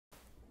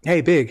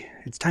Hey, Big,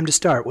 it's time to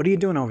start. What are you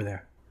doing over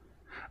there?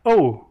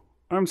 Oh,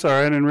 I'm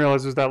sorry. I didn't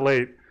realize it was that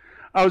late.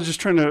 I was just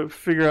trying to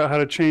figure out how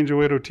to change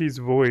Oedo T's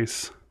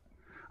voice.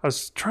 I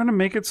was trying to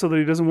make it so that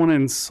he doesn't want to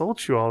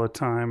insult you all the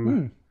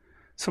time.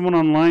 Someone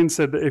online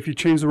said that if you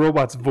change the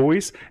robot's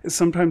voice, it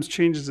sometimes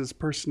changes its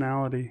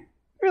personality.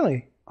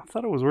 Really? I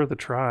thought it was worth a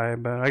try,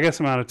 but I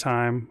guess I'm out of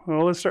time.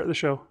 Well, let's start the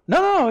show.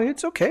 No,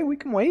 it's okay. We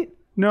can wait.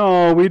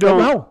 No, we don't.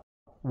 No,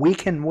 we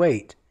can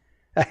wait.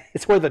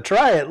 It's worth a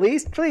try at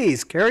least.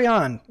 Please, carry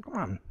on. Come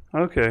on.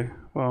 Okay,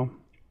 well,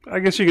 I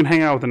guess you can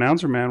hang out with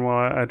Announcer Man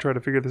while I try to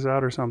figure this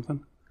out or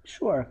something.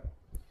 Sure.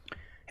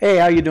 Hey,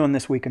 how you doing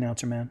this week,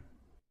 Announcer Man?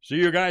 See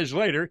you guys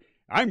later.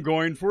 I'm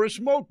going for a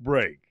smoke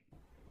break.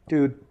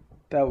 Dude,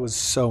 that was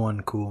so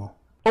uncool.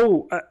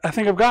 Oh, I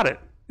think I've got it.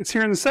 It's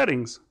here in the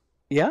settings.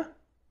 Yeah?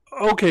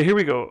 Okay, here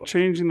we go.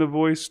 Changing the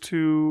voice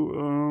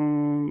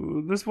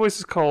to... this voice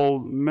is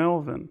called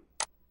Melvin.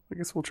 I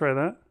guess we'll try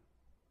that.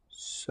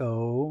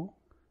 So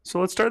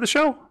let's start the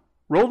show.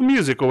 Roll the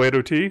music,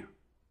 Oedo T.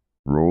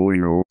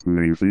 Rolling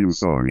opening theme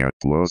song at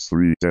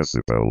 +3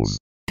 decibels.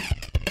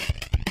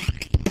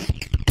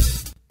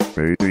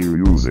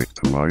 Fading music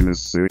to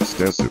 -6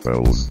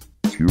 decibels.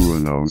 Cue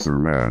Announcer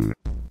Man.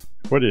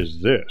 What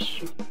is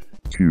this?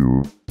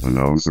 Cue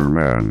Announcer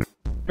Man.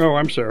 Oh,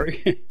 I'm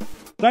sorry.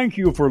 Thank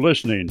you for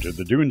listening to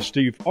the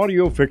Dunesteef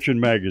Audio Fiction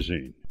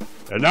Magazine.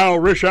 And now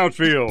Rish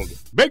Outfield,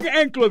 Big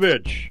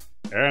Anklevich,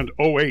 and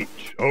 08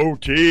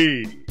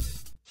 OT.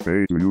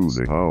 Fade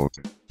music out.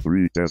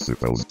 3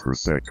 decibels per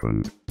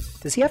second.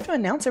 does he have to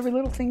announce every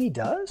little thing he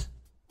does?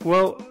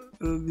 Well,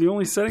 the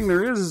only setting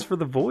there is for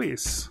the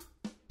voice.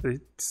 They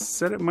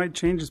said it might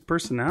change his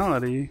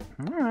personality.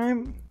 All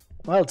right.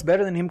 Well, it's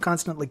better than him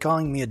constantly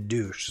calling me a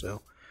douche,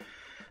 so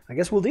I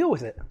guess we'll deal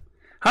with it.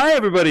 Hi,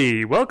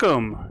 everybody.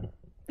 Welcome.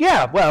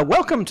 Yeah, well,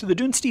 welcome to the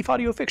Dunesteef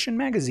Audio Fiction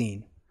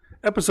Magazine.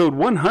 Episode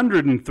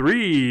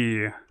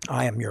 103.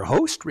 I am your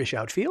host, Rish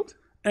Outfield.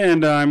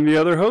 And I'm the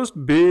other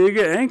host, Big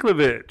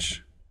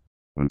Anklevich.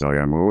 And I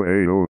am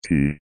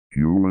OAOT,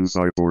 Human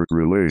Cyborg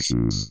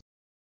Relations.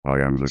 I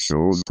am the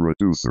show's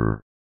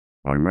producer.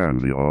 I man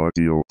the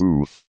audio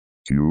booth,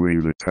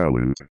 cueing the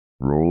talent,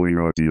 rolling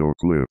audio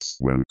clips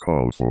when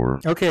called for.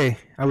 Okay,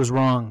 I was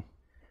wrong.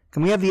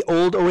 Can we have the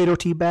old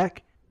 08OT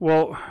back?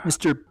 Well,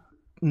 Mr.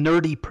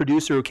 Nerdy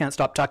producer who can't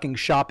stop talking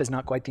shop is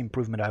not quite the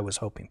improvement I was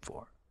hoping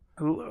for.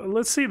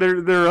 let's see.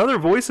 There are other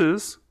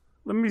voices.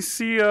 Let me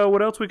see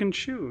what else we can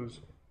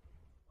choose.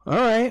 All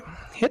right,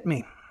 hit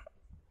me.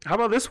 How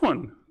about this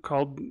one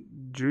called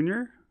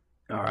Junior?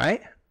 All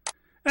right.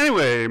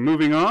 Anyway,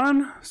 moving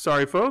on.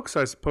 Sorry, folks.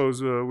 I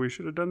suppose we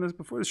should have done this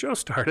before the show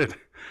started.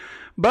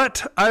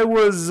 But I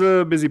was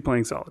busy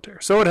playing solitaire,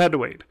 so it had to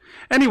wait.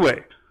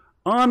 Anyway,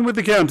 on with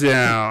the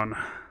countdown.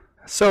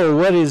 So,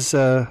 what is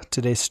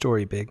today's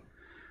story, Big?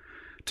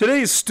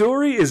 Today's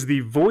story is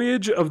The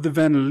Voyage of the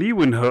Van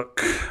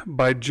Leeuwenhoek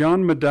by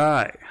John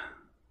Medaille.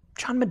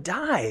 John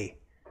Medaille.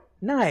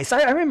 Nice.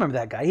 I remember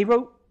that guy. He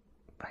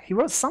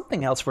wrote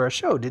something else for our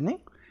show, didn't he?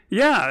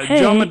 Yeah, Hey,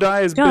 John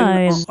Medaille has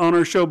guys. been on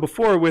our show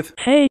before with...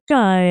 Hey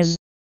guys,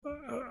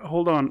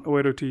 hold on,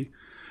 Oedo T.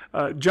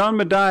 John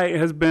Medaille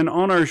has been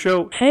on our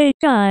show... hey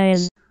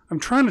guys, I'm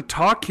trying to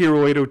talk here,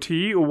 Oedo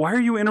T. Why are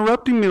you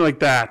interrupting me like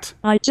that?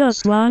 I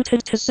just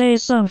wanted to say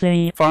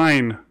something.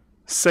 Fine.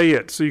 Say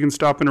it so you can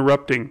stop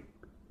interrupting.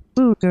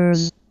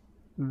 Boogers.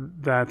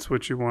 That's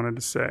what you wanted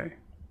to say.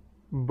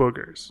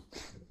 Boogers.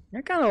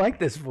 I kind of like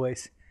this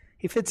voice.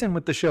 He fits in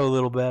with the show a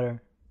little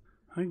better.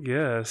 I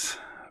guess.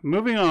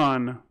 Moving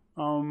on.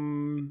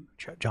 John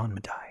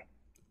Medaille.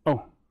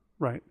 Oh,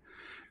 right.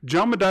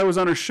 John Medaille was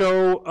on our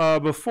show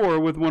before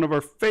with one of our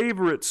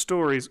favorite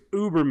stories,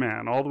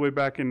 Uberman, all the way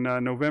back in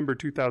November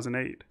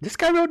 2008. This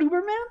guy wrote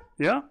Uberman?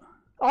 Yeah?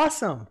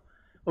 Awesome.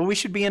 Well, we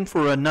should be in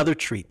for another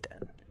treat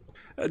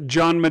then.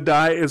 John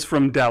Medaille is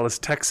from Dallas,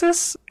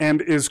 Texas,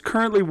 and is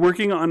currently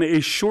working on a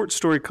short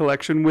story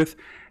collection with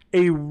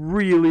a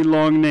really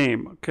long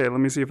name. Okay, let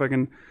me see if I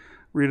can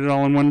read it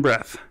all in one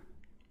breath.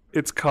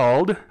 It's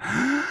called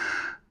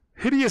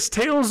Hideous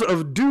Tales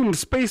of Doomed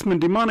Spacemen,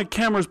 Demonic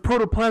Cameras,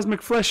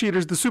 Protoplasmic Flesh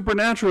Eaters, the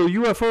Supernatural,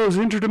 UFOs,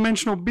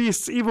 Interdimensional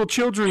Beasts, Evil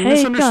Children, Hey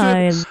Misunderstood...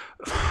 guys,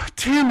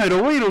 Damn it,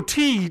 Oedo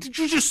T, did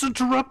you just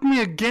interrupt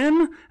me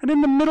again? And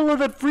in the middle of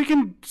that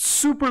freaking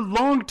super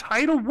long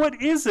title?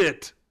 What is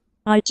it?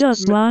 I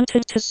just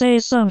wanted to say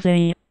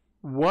something.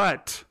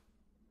 What?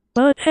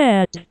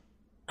 Butthead.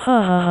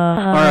 Ha ha ha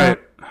ha. Alright,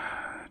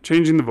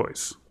 changing the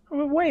voice.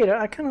 Wait,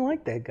 I kind of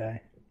like that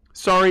guy.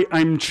 Sorry,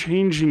 I'm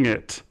changing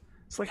it.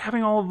 It's like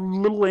having all the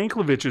little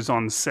Ankleviches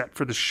on set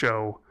for the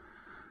show.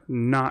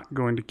 Not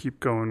going to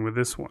keep going with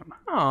this one.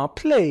 Aw,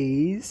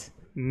 please.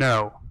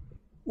 No.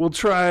 We'll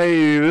try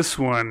this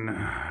one.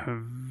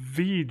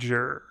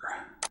 V'ger.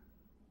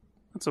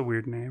 That's a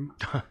weird name.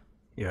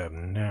 You have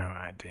no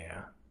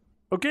idea.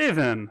 Okay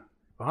then.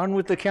 On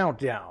with the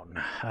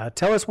countdown.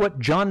 Tell us what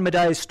John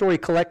Medaille's story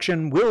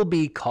collection will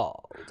be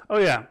called. Oh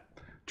yeah.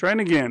 Trying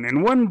again.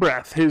 In one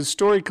breath, his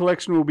story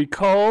collection will be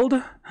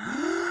called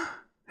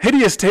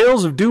Hideous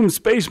tales of doomed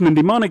spacemen,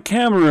 demonic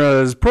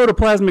cameras,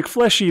 protoplasmic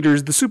flesh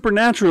eaters, the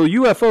supernatural,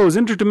 UFOs,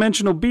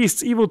 interdimensional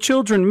beasts, evil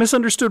children,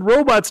 misunderstood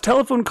robots,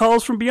 telephone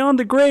calls from beyond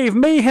the grave,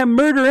 mayhem,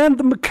 murder, and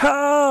the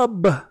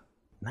macabre.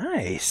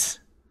 Nice.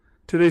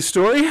 Today's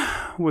story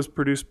was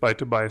produced by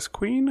Tobias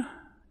Queen.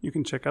 You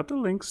can check out the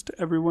links to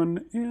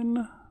everyone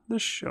in the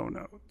show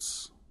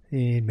notes.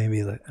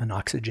 Maybe an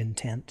oxygen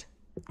tent.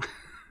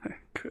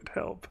 Could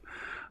help.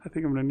 I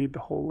think I'm going to need the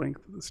whole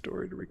length of the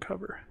story to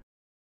recover.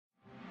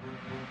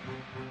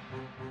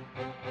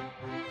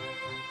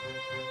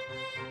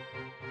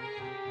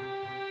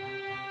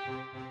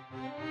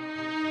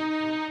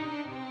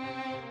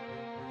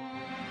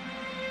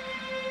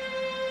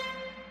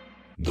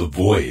 The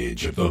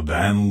Voyage of the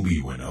Van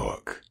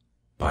Leeuwenhoek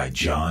by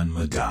John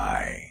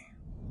Medaille.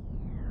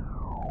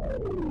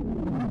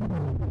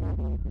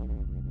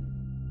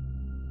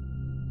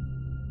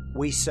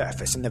 We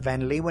surface and the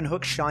Van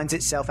Leeuwenhoek shines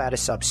itself out of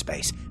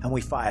subspace, and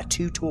we fire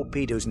 2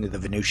 torpedoes into the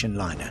Venusian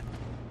liner.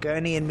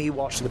 Gurney and me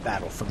watch the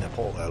battle from the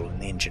porthole in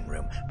the engine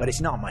room, but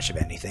it's not much of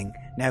anything,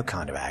 no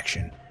kind of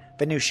action.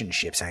 Venusian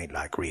ships ain't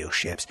like real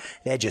ships,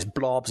 they're just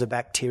blobs of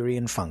bacteria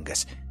and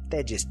fungus.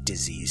 They're just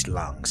diseased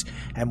lungs,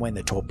 and when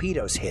the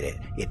torpedoes hit it,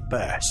 it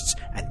bursts,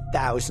 and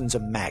thousands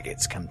of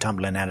maggots come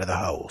tumbling out of the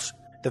holes.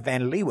 The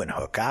Van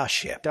Leeuwenhoek, our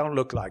ship, don't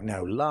look like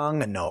no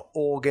lung and no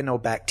organ or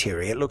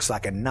bacteria. It looks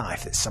like a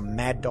knife that some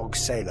mad dog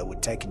sailor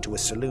would take into a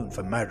saloon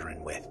for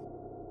murdering with.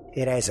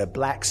 It has a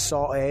black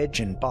saw edge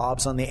and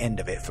barbs on the end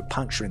of it for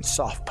puncturing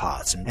soft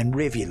parts and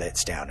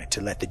rivulets down it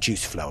to let the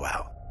juice flow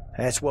out.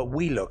 That's what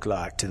we look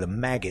like to the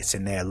maggots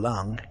in their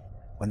lung.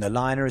 When the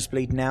liner is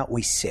bleeding out,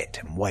 we sit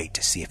and wait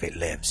to see if it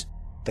lives.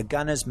 The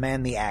gunners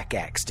man the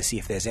axe to see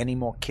if there's any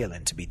more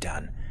killing to be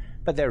done,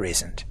 but there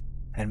isn't,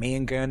 and me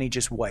and Gurney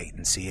just wait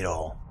and see it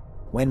all.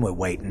 When we're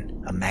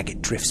waiting, a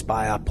maggot drifts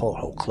by our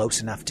porthole close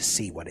enough to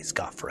see what it's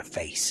got for a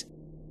face.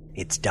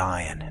 It's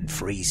dying and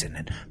freezing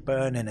and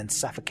burning and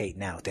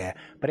suffocating out there,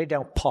 but it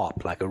don't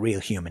pop like a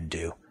real human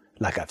do,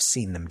 like I've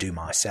seen them do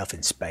myself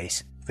in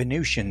space.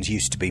 Venusians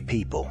used to be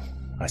people.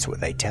 That's what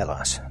they tell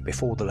us.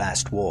 Before the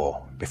last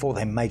war, before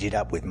they made it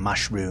up with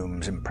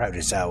mushrooms and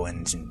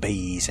protozoans and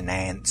bees and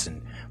ants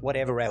and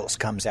whatever else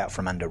comes out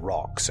from under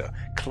rocks or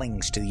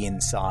clings to the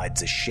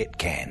insides of shit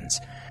cans.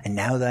 And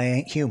now they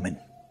ain't human,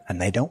 and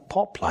they don't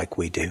pop like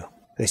we do.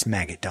 This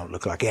maggot don't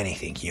look like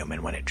anything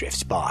human when it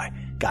drifts by.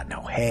 Got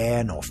no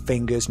hair, nor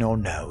fingers, nor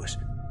nose.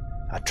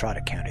 I try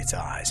to count its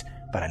eyes,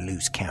 but I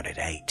lose count at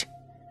 8.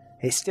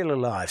 It's still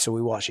alive, so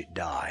we watch it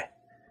die.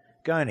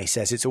 Gurney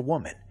says it's a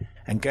woman,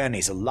 and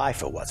Gurney's a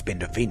lifer what's been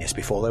to Venus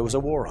before there was a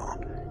war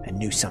on, and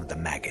knew some of the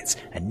maggots,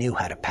 and knew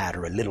how to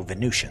powder a little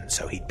Venusian,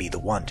 so he'd be the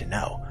one to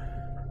know.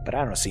 But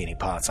I don't see any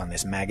parts on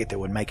this maggot that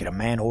would make it a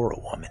man or a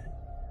woman.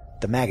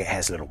 The maggot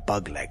has little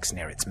bug legs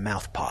near its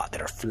mouth part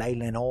that are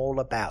flailing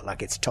all about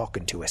like it's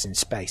talking to us in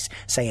space,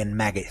 saying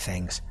maggot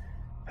things.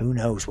 Who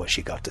knows what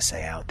she got to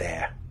say out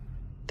there?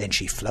 Then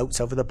she floats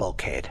over the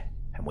bulkhead,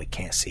 and we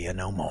can't see her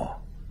no more.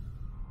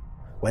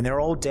 When they're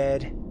all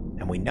dead,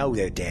 and we know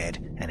they're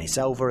dead, and it's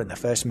over, and the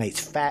first mate's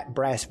fat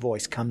brass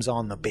voice comes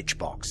on the bitch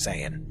box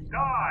saying,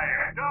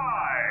 "Die,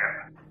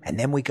 die!" And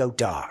then we go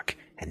dark,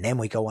 and then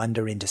we go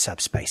under into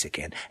subspace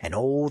again, and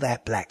all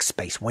that black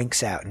space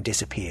winks out and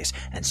disappears,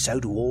 and so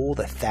do all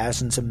the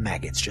thousands of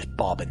maggots just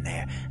bobbing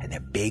there, and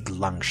their big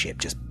lung ship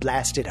just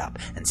blasted up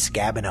and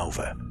scabbing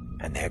over,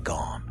 and they're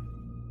gone.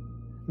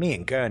 Me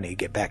and Gurney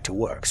get back to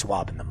work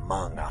swabbing the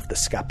mung off the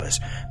scuppers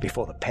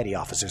before the petty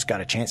officers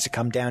got a chance to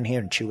come down here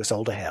and chew us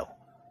all to hell.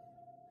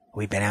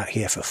 We've been out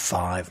here for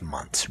 5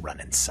 months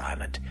running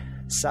silent.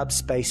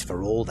 Subspace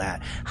for all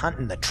that,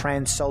 hunting the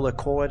trans-solar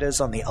corridors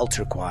on the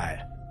ultra-quiet.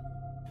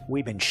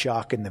 We've been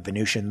sharking the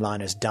Venusian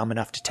liners dumb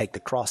enough to take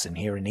the crossing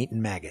here and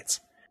eating maggots.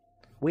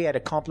 We had a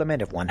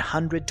complement of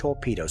 100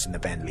 torpedoes in the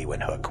Van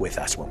Leeuwenhoek with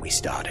us when we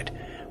started.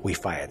 We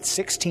fired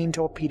 16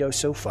 torpedoes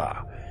so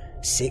far.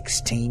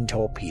 16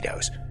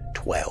 torpedoes,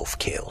 12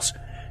 kills.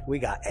 We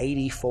got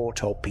 84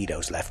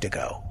 torpedoes left to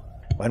go.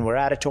 When we're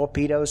out of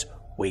torpedoes,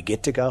 we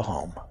get to go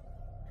home.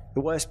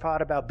 The worst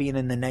part about being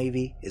in the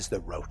Navy is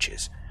the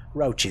roaches.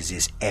 Roaches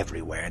is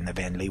everywhere in the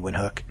Van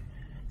Leeuwenhoek.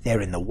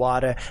 They're in the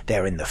water,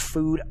 they're in the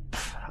food.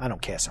 I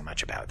don't care so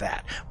much about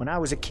that. When I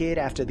was a kid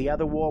after the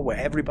other war where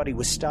everybody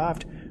was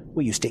starved,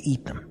 we used to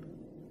eat them.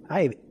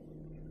 I've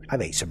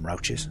ate some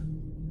roaches.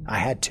 I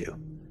had to.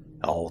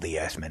 All the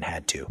Earthmen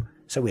had to,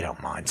 so we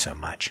don't mind so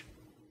much.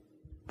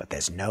 But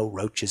there's no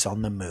roaches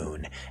on the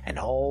moon, and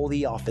all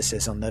the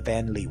officers on the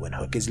Van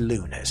Leeuwenhoek is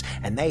Lunars,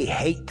 and they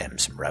hate them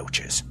some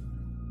roaches.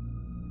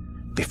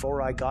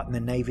 Before I got in the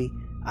Navy,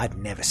 I'd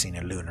never seen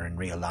a Lunar in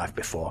real life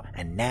before,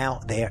 and now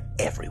they're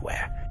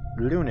everywhere.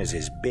 Lunars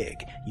is big.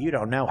 You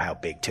don't know how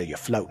big till you're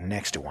floating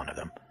next to one of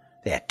them.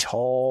 They're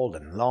tall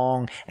and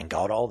long, and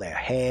got all their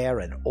hair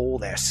and all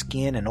their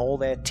skin and all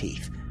their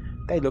teeth.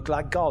 They look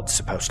like God's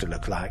supposed to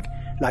look like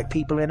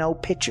people in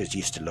old pictures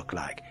used to look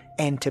like,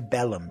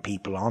 antebellum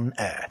people on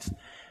Earth.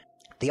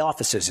 The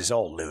officers is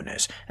all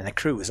Lunars, and the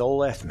crew is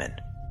all Earthmen.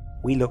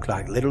 We look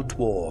like little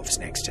dwarves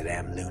next to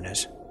them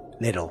Lunars.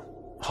 Little,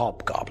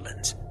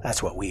 Hobgoblins.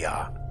 That's what we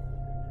are.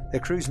 The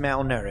crew's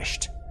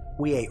malnourished.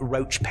 We ate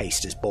roach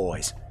paste as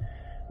boys.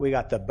 We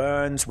got the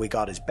burns we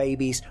got as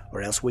babies,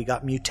 or else we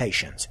got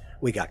mutations.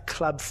 We got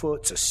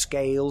clubfoots or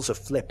scales or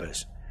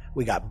flippers.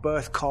 We got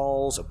birth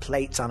calls or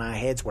plates on our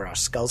heads where our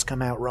skulls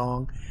come out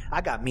wrong.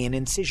 I got me an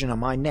incision on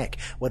my neck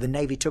where the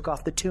Navy took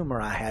off the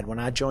tumor I had when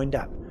I joined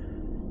up.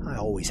 I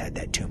always had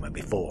that tumor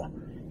before.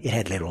 It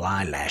had little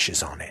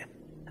eyelashes on it,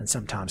 and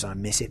sometimes I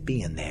miss it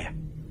being there.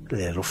 The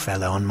little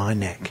fella on my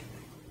neck.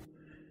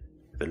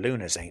 The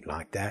Lunars ain't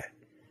like that.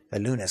 The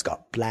Lunars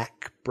got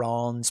black,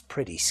 bronze,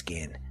 pretty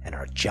skin and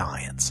are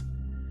giants.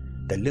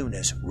 The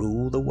Lunars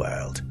rule the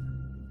world.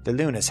 The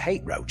Lunars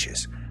hate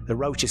roaches. The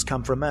roaches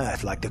come from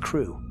Earth like the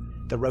crew.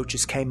 The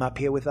roaches came up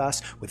here with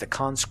us, with the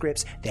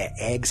conscripts, their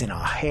eggs in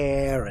our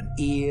hair and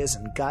ears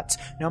and guts,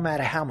 no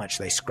matter how much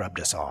they scrubbed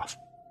us off.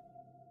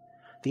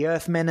 The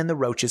Earthmen and the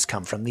roaches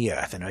come from the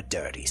Earth and are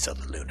dirty, so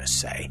the Lunars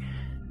say.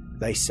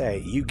 They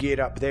say, you get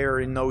up there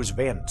in those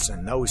vents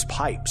and those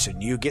pipes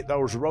and you get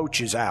those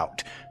roaches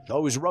out.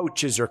 Those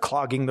roaches are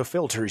clogging the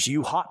filters.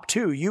 You hop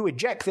too. You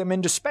eject them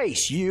into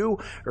space.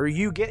 Or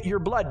you get your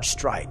blood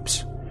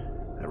stripes.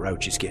 The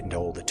roaches get into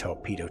all the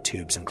torpedo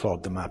tubes and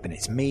clog them up, and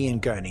it's me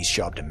and Gurney's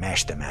job to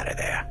mash them out of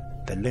there.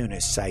 The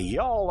Lunars say,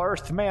 y'all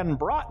Earthmen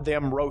brought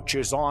them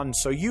roaches on,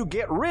 so you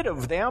get rid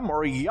of them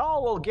or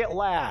y'all will get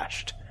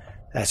lashed.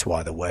 That's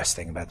why the worst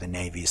thing about the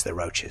Navy is the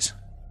roaches.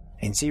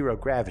 In zero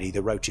gravity,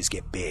 the roaches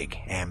get big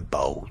and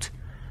bold.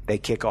 They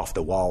kick off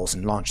the walls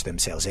and launch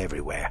themselves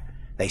everywhere.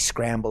 They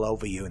scramble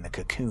over you in the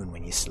cocoon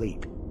when you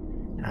sleep.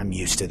 I'm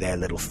used to their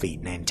little feet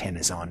and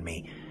antennas on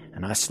me,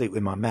 and I sleep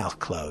with my mouth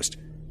closed,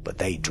 but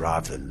they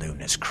drive the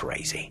Lunars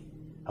crazy.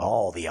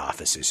 All the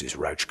officers is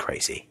roach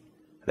crazy.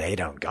 They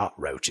don't got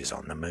roaches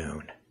on the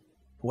moon.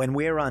 When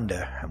we're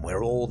under, and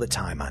we're all the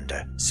time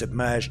under,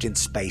 submerged in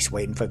space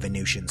waiting for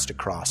Venusians to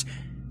cross,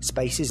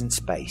 space isn't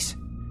space.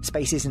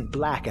 Space isn't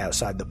black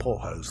outside the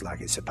portholes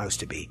like it's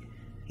supposed to be.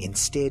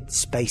 Instead,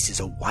 space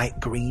is a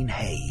white-green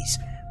haze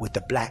with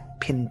the black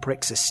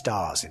pinpricks of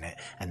stars in it,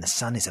 and the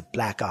sun is a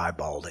black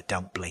eyeball that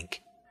don't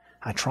blink.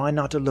 I try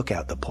not to look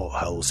out the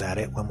portholes at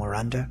it when we're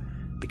under,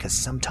 because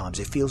sometimes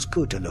it feels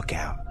good to look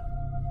out,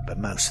 but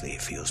mostly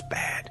it feels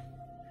bad.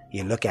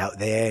 You look out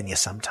there and you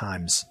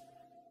sometimes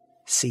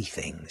see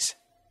things.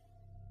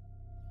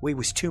 We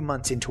was 2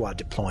 months into our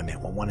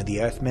deployment when one of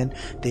the Earthmen,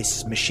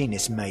 this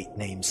machinist mate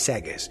named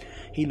Seggers,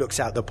 he looks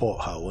out the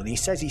porthole and he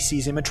says he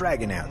sees him a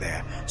dragon out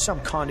there.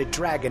 Some kind of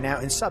dragon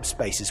out in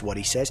subspace is what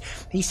he says.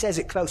 He says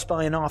it close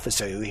by an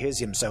officer who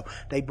hears him, so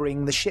they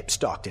bring the ship's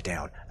doctor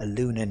down, a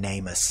lunar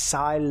named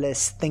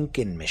Silas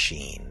Thinking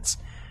Machines.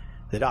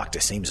 The doctor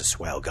seems a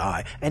swell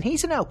guy, and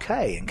he's an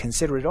okay and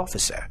considerate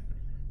officer.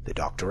 The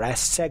doctor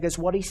asks Seggers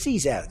what he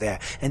sees out there,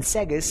 and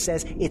Seggers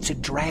says it's a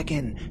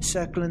dragon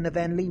circling the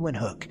Van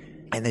Leeuwenhoek.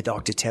 And the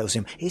doctor tells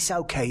him, it's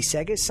okay,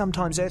 Seggers,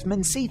 sometimes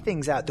Earthmen see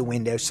things out the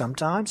window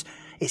sometimes.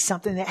 It's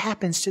something that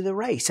happens to the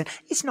race, and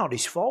it's not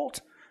his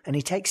fault. And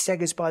he takes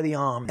Seggers by the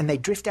arm, and they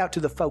drift out to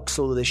the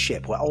forecastle of the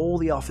ship where all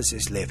the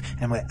officers live,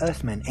 and where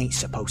Earthmen ain't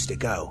supposed to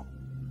go.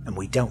 And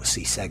we don't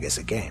see Seggers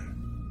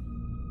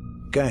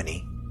again.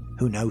 Gurney,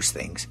 who knows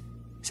things,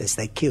 says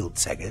they killed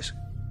Seggers.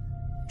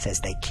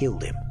 Says they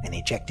killed him and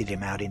ejected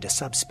him out into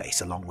subspace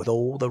along with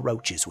all the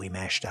roaches we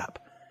mashed up.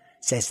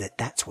 Says that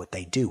that's what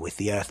they do with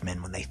the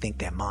Earthmen when they think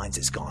their minds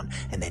is gone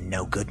and they're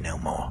no good no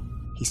more.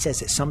 He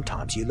says that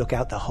sometimes you look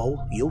out the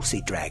hole, you'll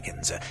see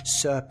dragons or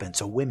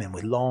serpents or women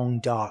with long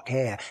dark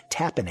hair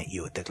tapping at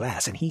you at the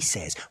glass, and he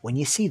says when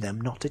you see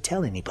them not to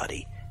tell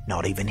anybody,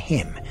 not even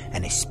him,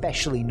 and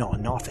especially not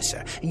an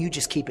officer, and you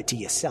just keep it to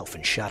yourself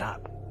and shut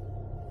up.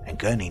 And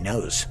Gurney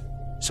knows.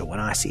 So when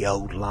I see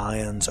old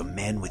lions or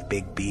men with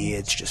big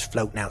beards just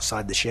floating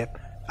outside the ship,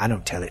 I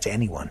don't tell it to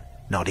anyone,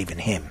 not even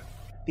him.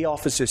 The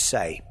officers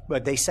say,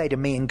 but they say to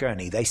me and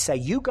Gurney, they say,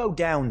 you go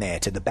down there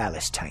to the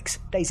ballast tanks.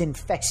 They's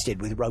infested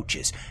with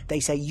roaches. They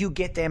say, you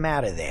get them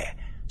out of there.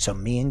 So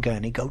me and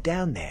Gurney go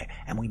down there,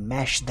 and we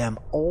mash them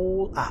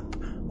all up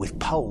with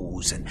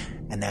poles, and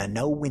there are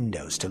no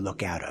windows to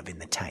look out of in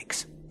the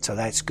tanks. So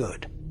that's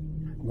good.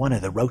 One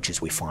of the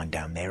roaches we find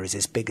down there is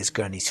as big as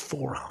Gurney's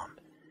forearm.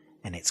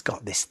 And it's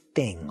got this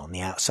thing on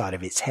the outside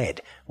of its head,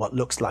 what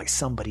looks like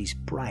somebody's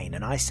brain.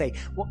 And I say,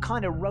 what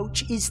kind of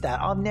roach is that?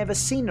 I've never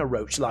seen a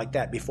roach like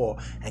that before.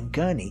 And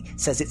Gurney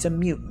says it's a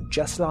mutant,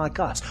 just like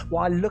us.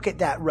 Why, look at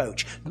that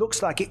roach.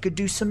 Looks like it could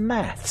do some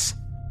maths.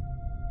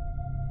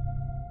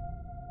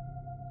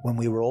 When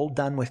we were all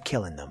done with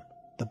killing them,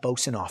 the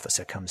bosun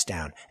officer comes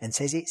down and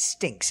says it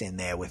stinks in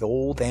there with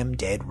all them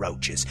dead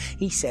roaches.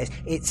 He says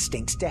it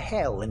stinks to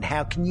hell, and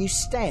how can you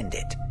stand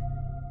it?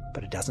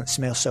 But it doesn't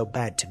smell so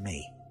bad to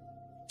me.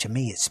 To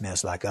me, it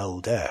smells like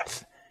old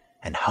earth,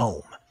 and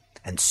home,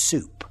 and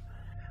soup.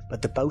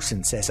 But the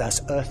bosun says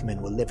us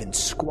Earthmen will live in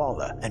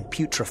squalor and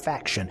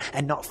putrefaction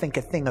and not think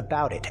a thing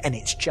about it, and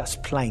it's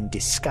just plain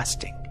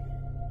disgusting.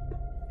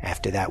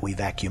 After that, we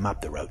vacuum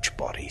up the roach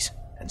bodies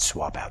and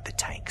swap out the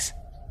tanks.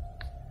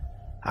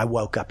 I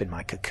woke up in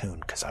my cocoon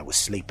because I was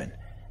sleeping,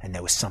 and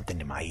there was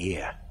something in my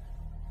ear.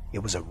 It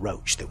was a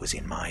roach that was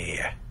in my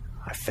ear.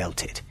 I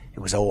felt it. It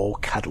was all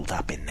cuddled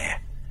up in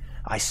there.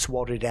 I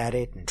swatted at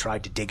it and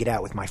tried to dig it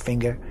out with my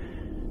finger,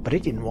 but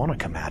it didn't want to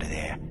come out of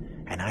there,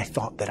 and I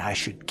thought that I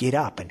should get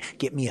up and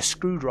get me a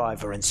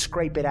screwdriver and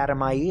scrape it out of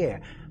my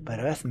ear, but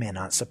Earthmen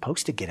aren't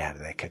supposed to get out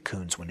of their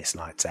cocoons when it's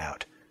lights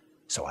out.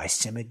 So I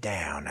simmered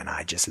down and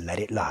I just let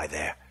it lie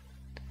there.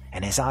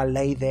 And as I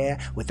lay there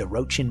with the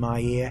roach in my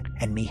ear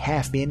and me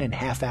half in and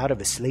half out of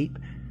a sleep,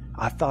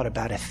 I thought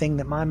about a thing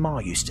that my ma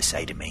used to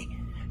say to me.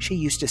 She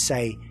used to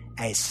say,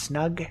 "As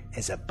snug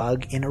as a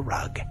bug in a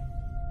rug."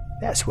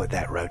 That's what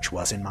that roach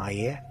was in my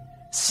ear,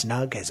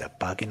 snug as a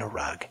bug in a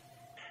rug.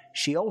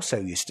 She also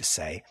used to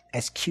say,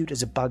 "As cute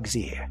as a bug's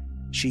ear."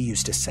 She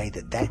used to say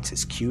that that's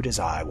as cute as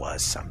I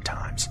was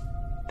sometimes.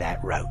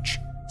 That roach,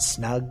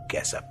 snug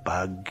as a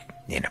bug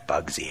in a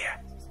bug's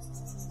ear.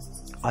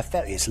 I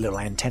felt its little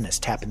antennas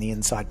tapping the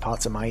inside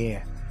parts of my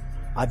ear.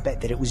 I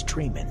bet that it was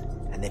dreaming,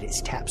 and that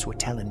its taps were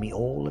telling me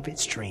all of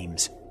its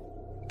dreams.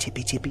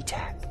 Tippy tippy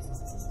tap.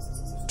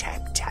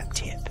 Tap tap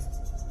tip.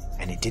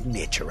 And it didn't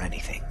itch or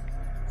anything.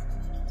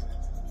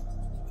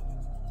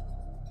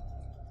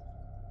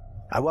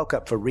 I woke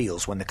up for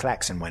reals when the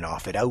klaxon went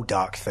off at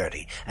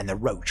 0:30 and the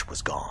roach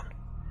was gone.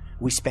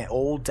 We spent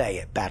all day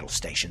at battle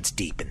stations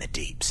deep in the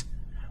deeps.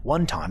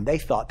 One time they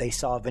thought they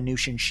saw a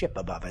Venusian ship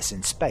above us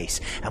in space,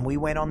 and we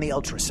went on the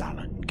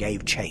ultrasilent and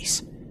gave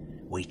chase.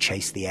 We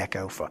chased the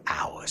echo for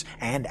hours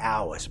and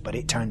hours, but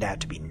it turned out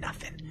to be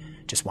nothing.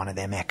 Just one of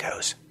them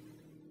echoes.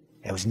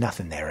 There was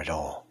nothing there at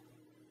all.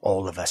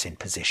 All of us in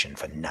position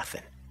for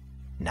nothing.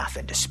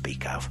 Nothing to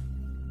speak of.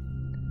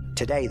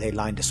 Today they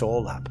lined us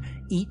all up,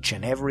 each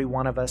and every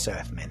one of us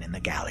Earthmen in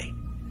the galley.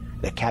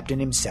 The captain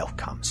himself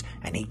comes,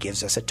 and he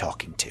gives us a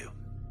talking to.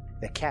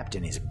 The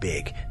captain is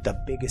big,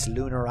 the biggest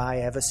lunar I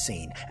ever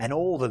seen, and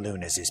all the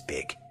Lunars is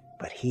big,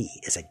 but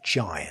he is a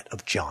giant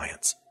of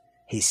giants.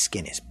 His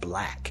skin is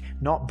black,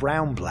 not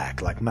brown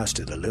black like most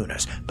of the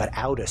Lunars, but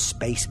outer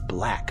space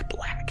black,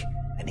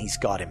 and he's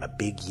got him a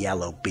big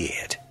yellow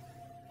beard.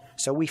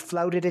 So we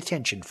floated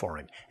attention for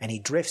him, and he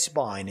drifts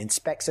by and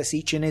inspects us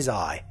each in his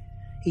eye.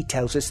 He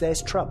tells us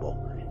there's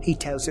trouble. He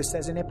tells us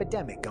there's an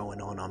epidemic going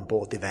on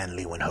board the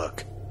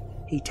Leeuwenhoek.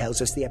 He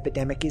tells us the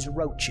epidemic is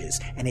roaches,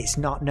 and it's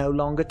not no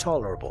longer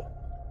tolerable.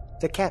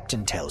 The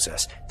captain tells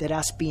us that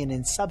us being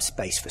in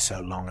subspace for so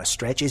long a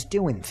stretch is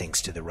doing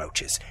things to the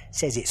roaches,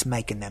 says it's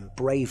making them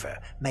braver,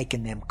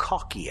 making them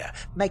cockier,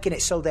 making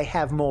it so they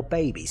have more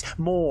babies,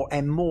 more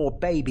and more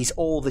babies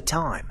all the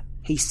time.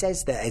 He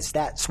says that as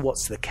that's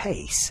what's the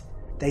case,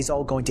 they's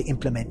all going to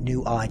implement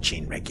new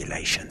hygiene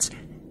regulations.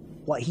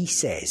 What he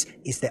says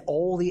is that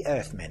all the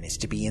Earthmen is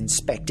to be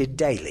inspected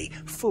daily,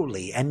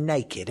 fully and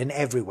naked and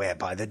everywhere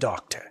by the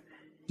doctor.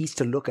 He's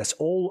to look us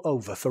all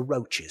over for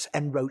roaches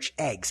and roach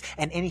eggs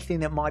and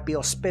anything that might be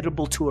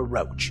hospitable to a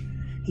roach.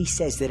 He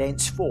says that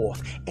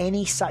henceforth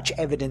any such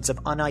evidence of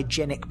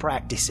unhygienic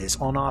practices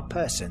on our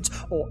persons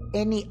or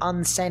any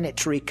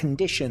unsanitary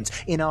conditions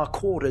in our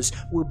quarters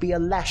will be a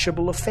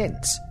lashable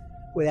offence,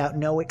 without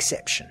no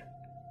exception.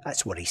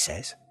 That's what he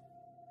says.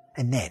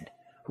 And then,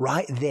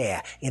 right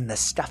there in the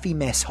stuffy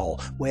mess hall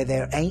where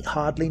there ain't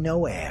hardly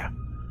no air,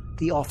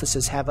 the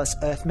officers have us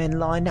Earthmen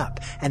line up,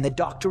 and the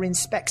doctor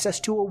inspects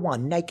us to a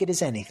one, naked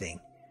as anything.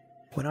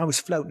 When I was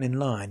floating in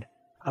line,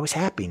 I was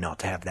happy not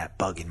to have that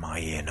bug in my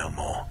ear no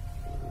more.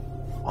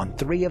 On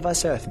 3 of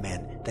us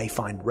Earthmen, they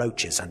find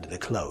roaches under the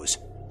clothes,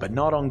 but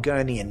not on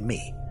Gurney and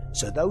me,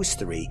 so those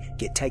 3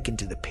 get taken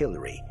to the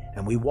pillory,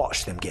 and we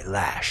watch them get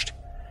lashed.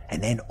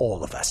 And then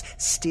all of us,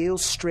 still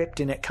stripped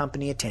and at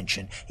company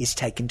attention, is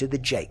taken to the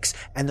jakes,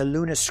 and the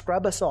Lunars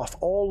scrub us off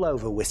all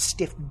over with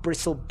stiff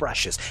bristled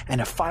brushes and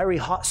a fiery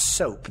hot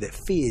soap that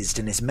fizzed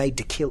and is made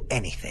to kill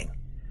anything.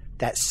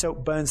 That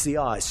soap burns the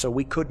eyes so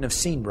we couldn't have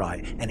seen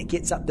right, and it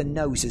gets up the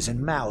noses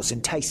and mouths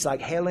and tastes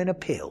like hell in a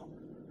pill.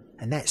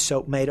 And that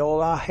soap made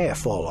all our hair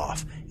fall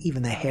off,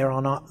 even the hair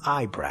on our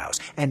eyebrows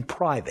and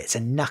privates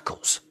and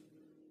knuckles.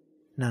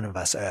 None of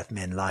us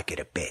Earthmen like it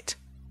a bit.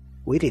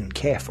 We didn't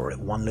care for it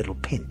one little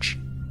pinch.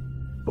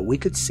 But we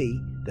could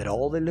see that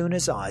all the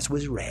Lunars' eyes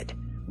was red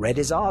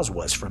as ours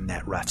was from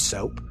that rough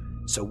soap,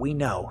 so we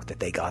know that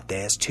they got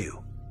theirs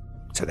too.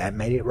 So that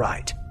made it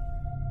right.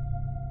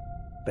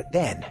 But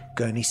then,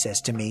 Gurney says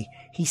to me,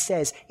 he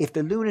says if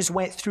the Lunars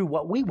went through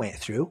what we went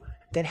through,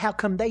 then how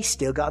come they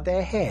still got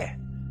their hair?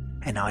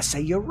 And I say,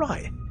 you're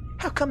right.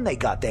 How come they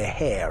got their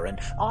hair and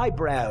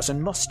eyebrows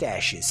and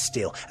mustaches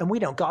still, and we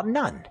don't got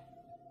none?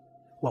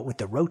 What with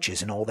the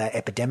roaches and all that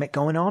epidemic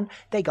going on,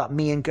 they got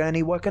me and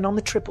Gurney working on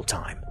the triple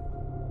time.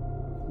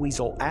 We's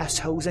all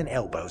assholes and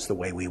elbows the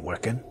way we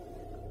working.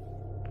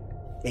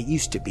 It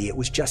used to be it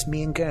was just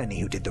me and Gurney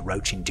who did the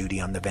roaching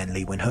duty on the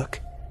Leeuwenhoek.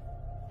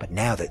 But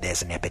now that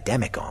there's an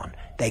epidemic on,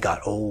 they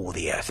got all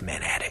the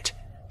Earthmen at it.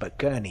 But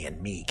Gurney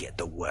and me get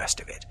the worst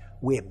of it.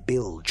 We're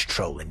bilge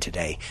trolling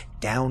today,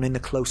 down in the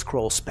close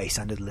crawl space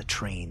under the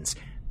latrines,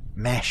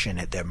 mashing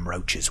at them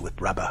roaches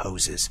with rubber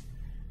hoses.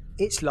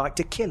 It's like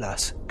to kill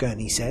us,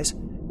 Gurney says.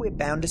 We're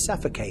bound to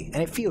suffocate,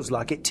 and it feels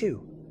like it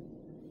too.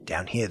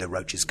 Down here the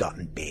roach has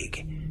gotten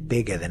big,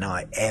 bigger than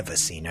I ever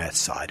seen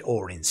Earthside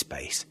or in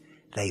space.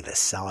 They the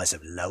size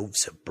of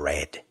loaves of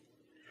bread.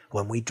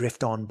 When we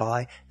drift on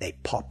by, they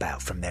pop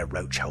out from their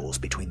roach holes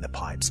between the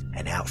pipes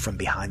and out from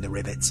behind the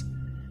rivets.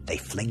 They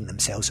fling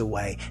themselves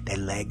away, their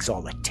legs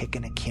all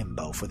a-ticking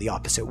akimbo for the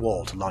opposite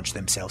wall to launch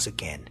themselves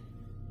again.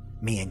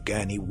 Me and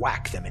Gurney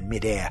whack them in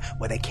midair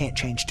where they can't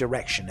change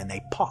direction, and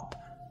they pop,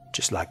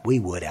 just like we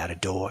would out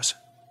of doors.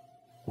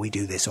 We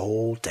do this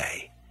all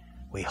day.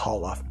 We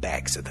haul off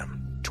bags of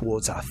them.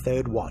 Towards our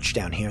third watch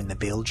down here in the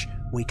bilge,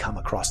 we come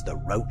across the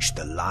roach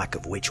the like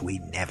of which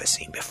we'd never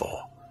seen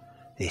before.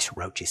 This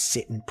roach is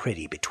sitting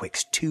pretty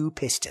betwixt two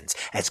pistons,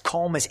 as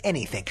calm as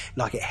anything,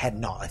 like it had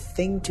not a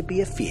thing to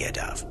be afeared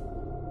of.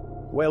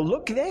 "Well,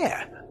 look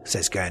there,"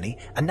 says Gurney,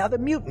 "another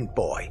mutant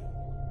boy."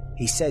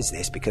 He says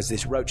this because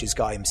this roach has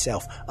got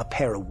himself a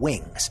pair of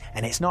wings,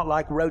 and it's not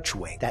like roach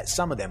wing that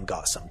some of them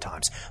got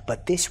sometimes,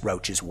 but this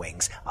roach's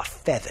wings are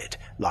feathered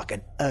like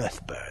an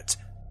earth bird's,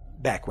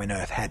 back when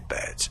Earth had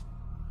birds.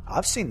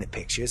 I've seen the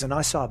pictures, and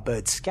I saw a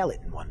bird's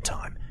skeleton one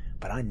time,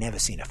 but I never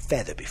seen a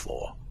feather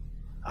before.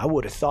 I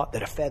would have thought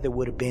that a feather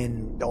would have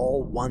been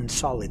all one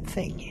solid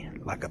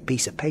thing, like a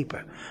piece of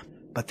paper,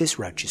 but this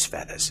roach's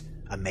feathers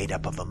are made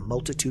up of a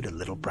multitude of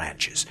little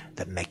branches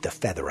that make the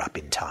feather up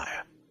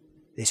entire.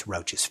 This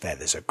roach's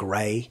feathers are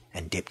grey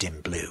and dipped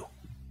in blue.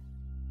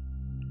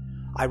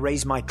 I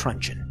raise my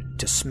truncheon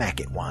to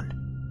smack at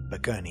one,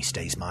 but Gurney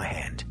stays my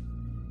hand.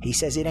 He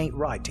says it ain't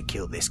right to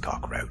kill this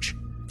cockroach.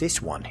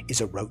 This one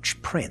is a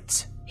roach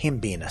prince, him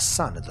being a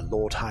son of the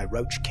Lord High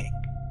Roach King,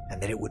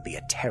 and that it would be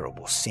a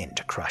terrible sin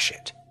to crush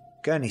it.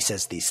 Gurney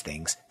says these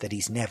things that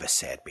he's never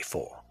said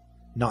before.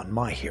 Not in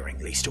my hearing,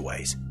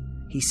 leastways.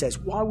 He says,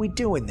 why are we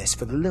doing this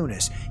for the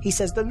Lunars? He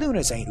says the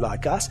Lunars ain't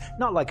like us,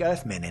 not like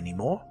Earthmen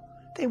anymore.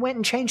 They went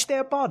and changed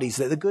their bodies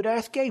that the good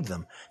Earth gave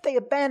them. They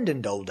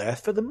abandoned old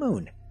Earth for the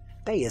moon.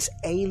 They as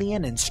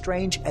alien and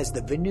strange as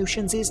the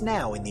Venusians is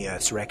now in the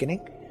Earth's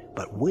reckoning.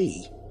 But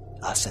we,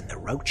 us and the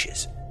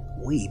roaches,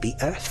 we be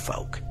Earth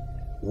folk.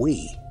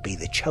 We be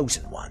the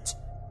chosen ones.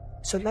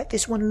 So let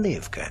this one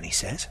live, Gurney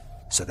says.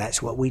 So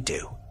that's what we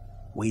do.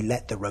 We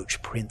let the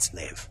roach prince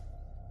live.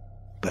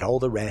 But all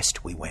the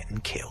rest we went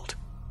and killed.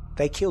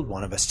 They killed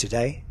one of us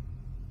today,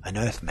 an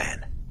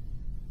Earthman.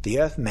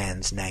 The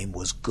Earthman's name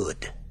was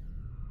Good.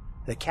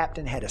 The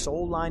captain had us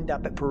all lined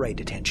up at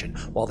parade attention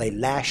while they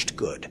lashed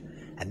Good,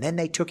 and then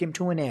they took him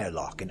to an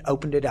airlock and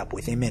opened it up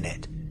with him in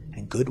it,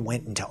 and Good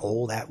went into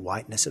all that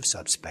whiteness of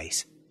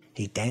subspace.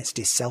 He danced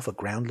himself a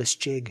groundless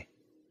jig.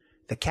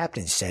 The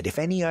captain said if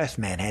any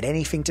Earthman had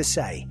anything to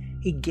say,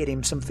 he'd get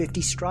him some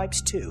 50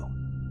 stripes too.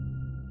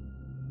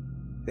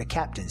 The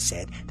captain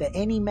said that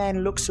any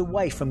man looks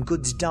away from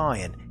Good's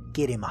dying,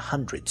 get him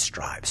 100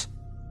 stripes.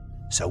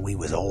 So we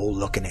was all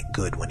looking at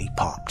Good when he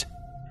popped.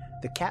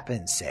 The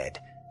captain said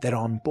that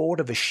on board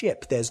of a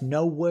ship there's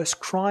no worse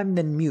crime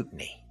than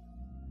mutiny.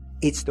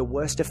 It's the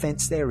worst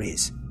offence there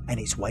is, and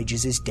its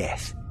wages is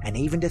death, and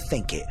even to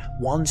think it,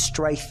 one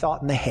stray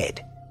thought in the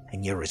head,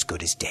 and you're as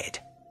good as dead.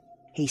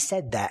 He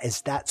said that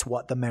as that's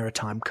what the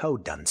Maritime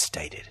Code done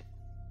stated.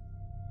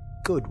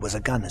 Good was a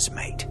gunner's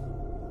mate.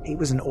 He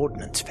was an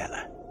ordnance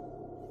fella.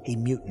 He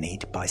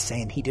mutinied by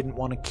saying he didn't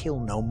want to kill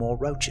no more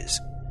roaches.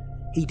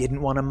 He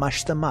didn't want to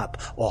mush them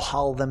up or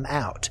hull them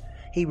out.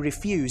 He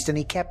refused, and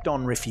he kept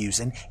on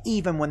refusing,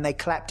 even when they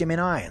clapped him in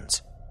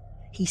irons.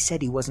 He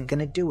said he wasn't going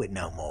to do it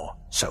no more,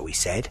 so he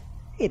said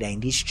it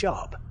ain't his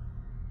job.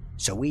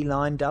 So we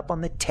lined up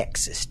on the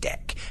Texas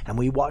deck, and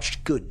we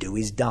watched Good do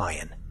his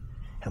dying.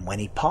 And when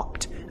he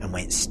popped and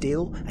went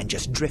still and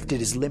just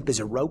drifted as limp as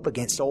a rope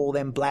against all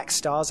them black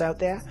stars out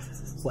there,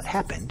 what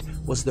happened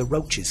was the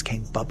roaches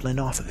came bubbling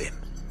off of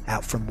him,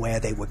 out from where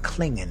they were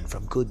clinging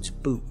from Good's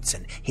boots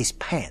and his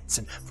pants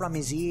and from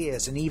his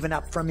ears and even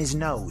up from his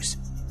nose.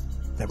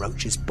 The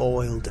roaches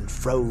boiled and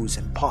froze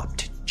and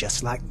popped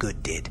just like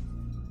Good did.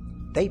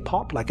 They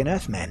pop like an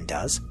Earthman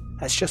does.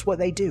 That's just what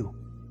they do.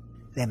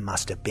 There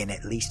must have been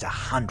at least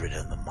 100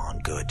 of them on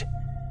Good.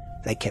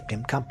 They kept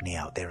him company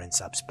out there in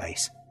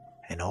subspace,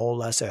 and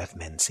all us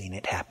Earthmen seen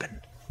it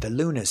happen. The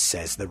Lunars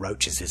says the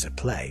roaches is a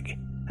plague.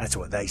 That's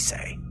what they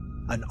say.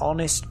 An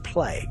honest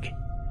plague.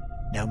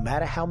 No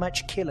matter how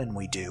much killing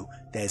we do,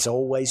 there's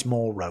always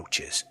more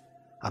roaches.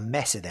 A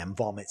mess of them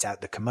vomits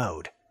out the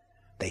commode.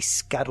 They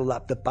scuttle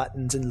up the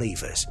buttons and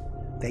levers.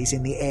 They's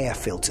in the air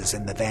filters,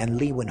 and the Van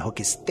Leeuwenhoek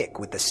is thick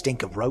with the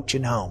stink of roach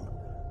and home.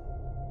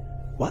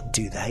 What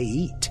do they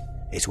eat,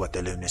 is what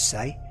the Lunars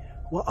say.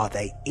 What are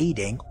they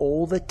eating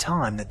all the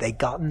time that they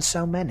gotten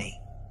so many?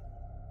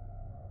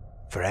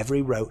 For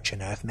every roach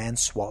an Earthman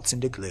swats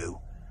into glue,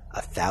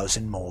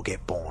 1,000 more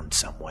get born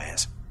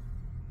somewheres.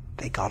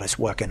 They got us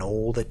working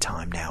all the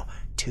time now,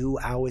 2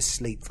 hours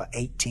sleep for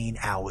 18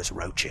 hours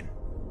roaching.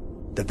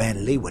 The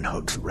Van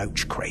Leeuwenhoek's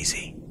roach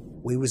crazy.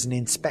 We was in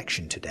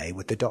inspection today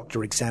with the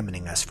doctor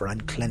examining us for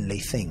uncleanly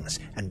things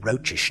and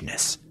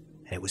roachishness,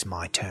 and it was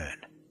my turn.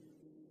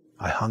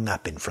 I hung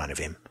up in front of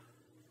him,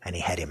 and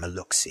he had him a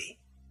look-see.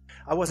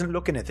 I wasn't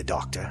looking at the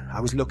doctor. I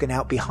was looking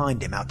out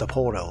behind him, out the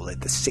porthole at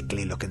the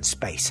sickly-looking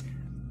space.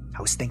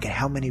 I was thinking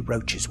how many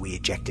roaches we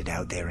ejected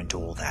out there into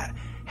all that,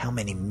 how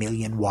many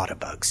million water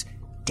bugs.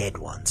 dead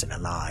ones and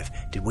alive,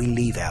 did we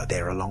leave out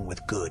there along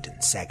with good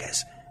and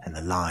sagas, and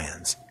the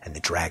lions, and the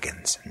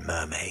dragons, and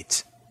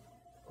mermaids?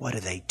 What do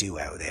they do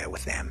out there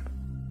with them?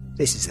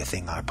 This is the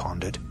thing I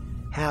pondered.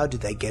 How do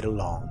they get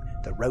along,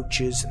 the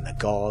roaches and the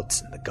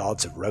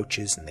gods of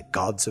roaches and the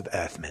gods of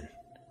earthmen?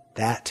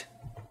 That,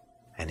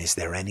 and is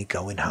there any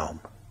going home?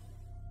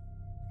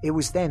 It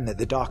was then that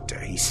the doctor,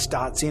 he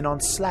starts in on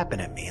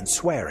slapping at me and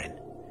swearing.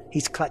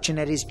 He's clutching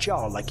at his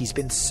jaw like he's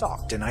been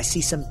socked, and I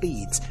see some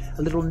beads,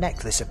 a little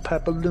necklace of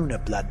purple lunar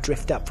blood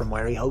drift up from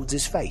where he holds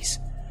his face.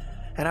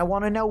 And I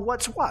want to know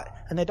what's what,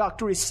 and the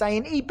doctor is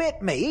saying, he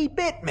bit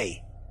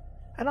me.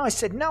 And I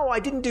said, no, I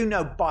didn't do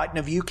no biting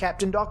of you,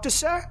 Captain Doctor,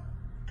 sir.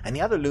 And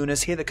the other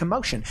Lunars hear the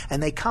commotion,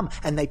 and they come,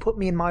 and they put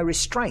me in my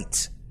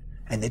restraints.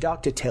 And the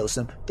doctor tells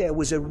them there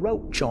was a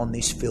roach on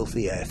this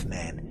filthy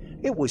Earthman.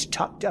 It was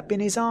tucked up in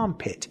his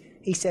armpit.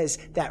 He says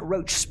that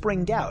roach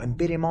springed out and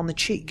bit him on the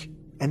cheek.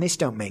 And this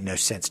don't make no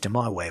sense to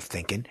my way of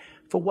thinking,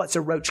 for what's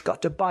a roach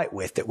got to bite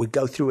with that would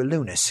go through a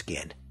Lunar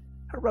skin?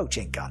 A roach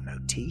ain't got no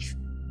teeth.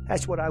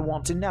 That's what I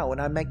want to know,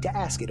 and I make to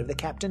ask it of the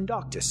Captain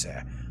Doctor,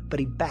 sir. But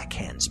he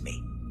backhands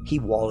me. He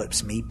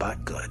wallops me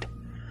but good.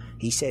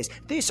 He says,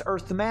 this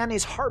Earthman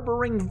is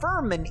harboring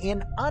vermin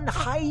in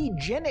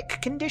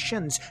unhygienic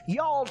conditions.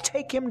 Y'all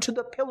take him to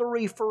the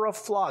pillory for a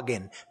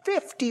flogging.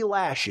 50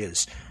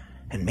 lashes.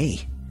 And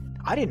me,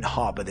 I didn't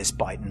harbor this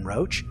biting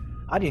roach.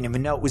 I didn't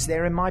even know it was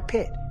there in my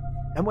pit.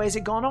 And where's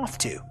it gone off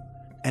to?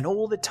 And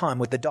all the time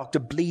with the doctor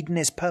bleeding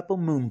his purple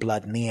moon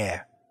blood in the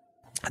air.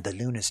 And the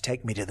Lunars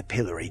take me to the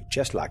pillory,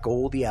 just like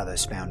all the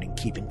others found in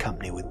keeping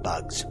company with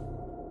bugs.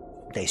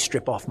 They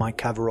strip off my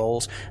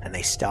coveralls, and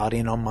they start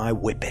in on my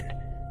whipping,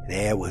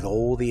 there with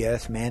all the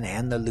Earthmen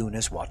and the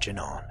Lunars watching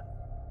on.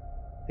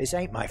 This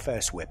ain't my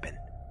first whipping,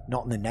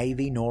 not in the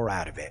Navy nor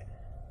out of it,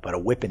 but a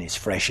whipping is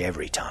fresh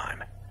every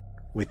time.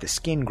 With the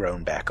skin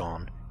grown back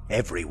on,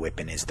 every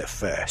whipping is the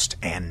first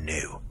and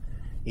new.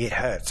 It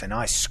hurts, and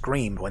I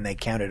screamed when they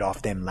counted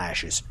off them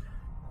lashes.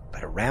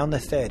 But around the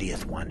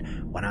 30th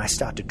one, when I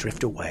start to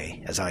drift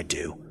away, as I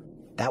do,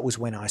 that was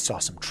when I saw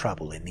some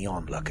trouble in the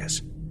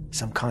onlookers.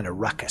 Some kind of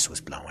ruckus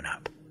was blowing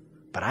up,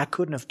 but I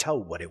couldn't have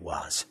told what it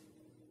was.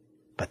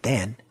 But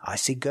then I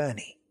see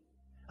Gurney.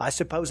 I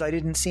suppose I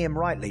didn't see him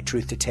rightly,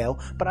 truth to tell,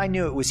 but I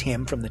knew it was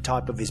him from the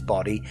type of his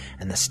body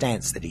and the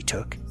stance that he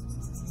took.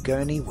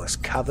 Gurney was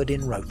covered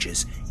in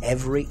roaches,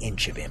 every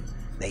inch of him.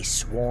 They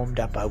swarmed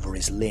up over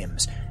his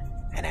limbs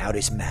and out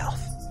his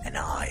mouth and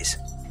eyes.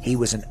 He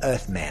was an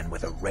Earthman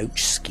with a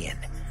roach skin,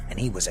 and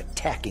he was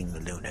attacking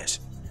the Lunars.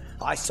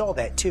 I saw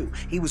that too.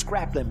 He was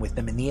grappling with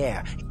them in the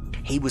air.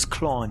 He was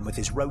clawing with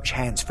his roach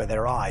hands for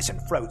their eyes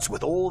and throats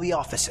with all the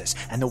officers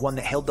and the one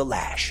that held the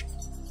lash.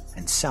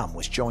 And some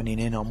was joining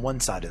in on one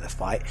side of the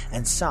fight,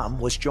 and some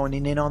was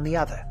joining in on the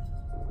other.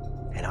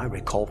 And I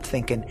recalled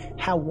thinking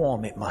how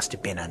warm it must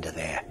have been under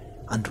there,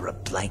 under a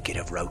blanket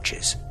of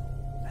roaches.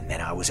 And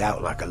then I was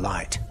out like a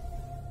light.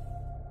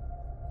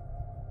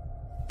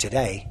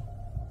 Today,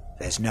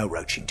 there's no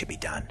roaching to be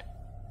done.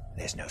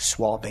 There's no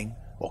swabbing,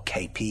 or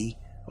KP,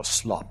 or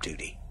slop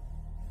duty.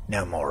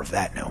 No more of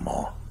that, no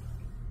more.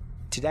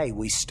 Today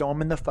we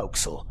storm in the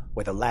forecastle,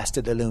 where the last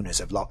of the Lunars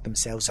have locked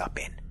themselves up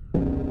in.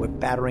 We're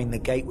battering the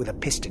gate with a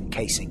piston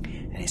casing,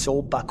 and it's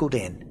all buckled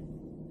in.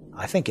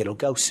 I think it'll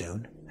go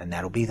soon, and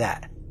that'll be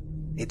that.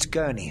 It's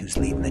Gurney who's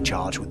leading the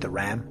charge with the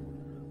ram.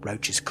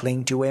 Roaches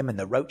cling to him, and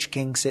the Roach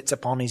King sits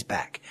upon his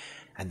back,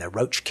 and the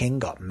Roach King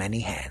got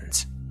many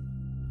hands.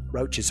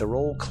 Roaches are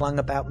all clung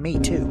about me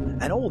too,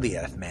 and all the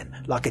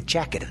Earthmen, like a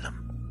jacket of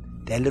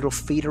them. Their little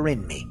feet are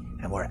in me,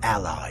 and we're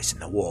allies in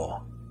the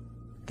war.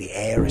 The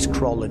air is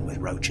crawling with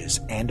roaches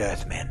and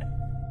Earthmen,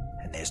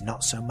 and there's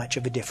not so much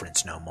of a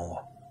difference no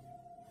more.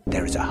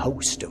 There is a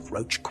host of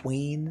roach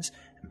queens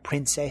and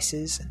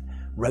princesses and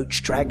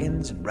roach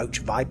dragons and roach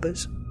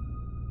vipers.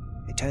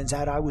 It turns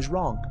out I was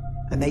wrong,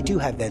 and they do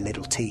have their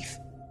little teeth.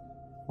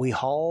 We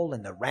haul,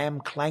 and the ram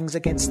clangs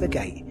against the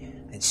gate,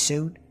 and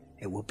soon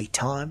it will be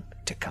time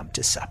to come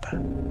to supper.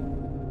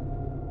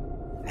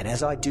 And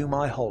as I do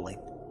my hauling,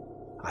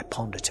 I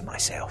ponder to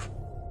myself,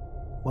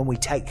 when we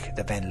take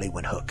the Van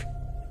Leeuwenhoek,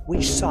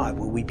 which side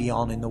will we be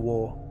on in the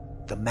war?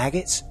 The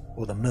maggots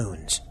or the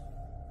moons?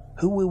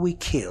 Who will we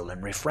kill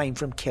and refrain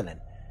from killing?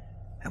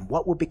 And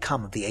what will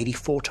become of the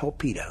 84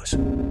 torpedoes?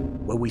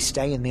 Will we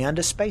stay in the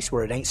underspace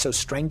where it ain't so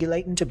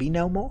strangulating to be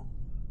no more?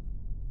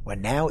 Where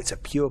now it's a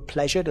pure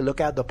pleasure to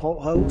look out the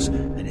portholes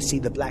and to see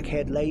the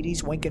black-haired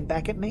ladies winking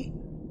back at me?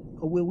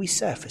 Or will we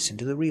surface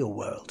into the real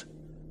world?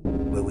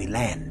 Will we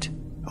land,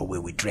 or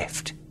will we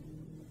drift?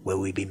 Will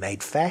we be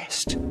made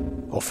fast,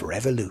 or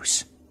forever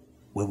loose?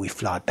 Will we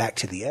fly back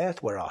to the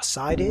earth where our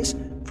side is,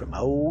 from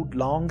old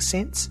long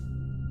since?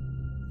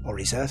 Or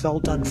is Earth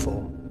all done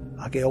for,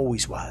 like it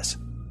always was?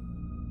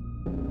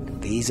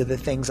 These are the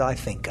things I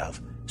think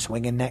of,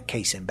 swinging that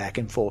casing back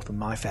and forth with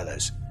my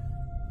fellows.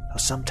 Or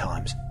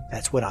sometimes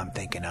that's what I'm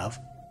thinking of.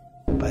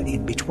 But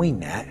in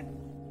between that,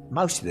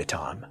 most of the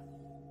time,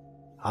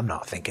 I'm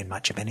not thinking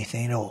much of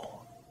anything at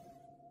all.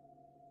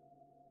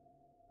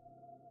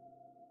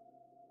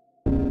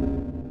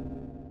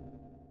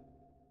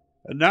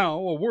 And now,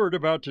 a word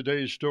about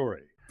today's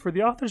story. For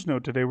the author's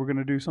note today, we're going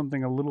to do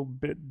something a little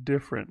bit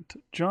different.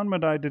 John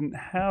Medaille didn't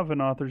have an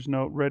author's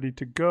note ready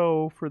to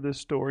go for this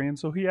story, and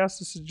so he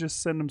asked us to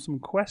just send him some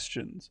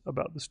questions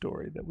about the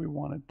story that we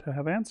wanted to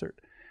have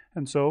answered.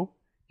 And so,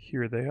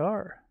 here they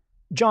are.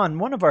 John,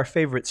 one of our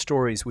favorite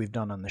stories we've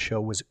done on the show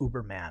was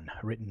Uberman,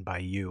 written by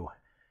you.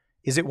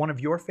 Is it one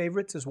of your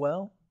favorites as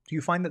well? Do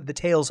you find that the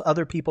tales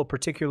other people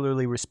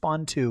particularly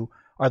respond to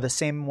are the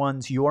same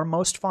ones you're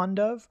most fond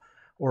of,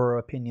 or are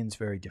opinions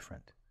very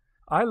different?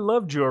 I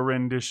loved your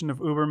rendition of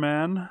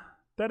Uberman.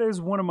 That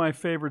is one of my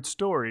favorite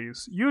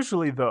stories.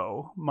 Usually,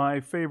 though,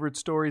 my favorite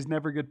stories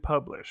never get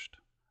published.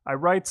 I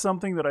write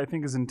something that I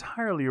think is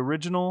entirely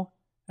original,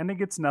 and it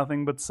gets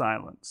nothing but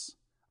silence.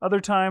 Other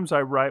times,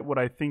 I write what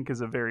I think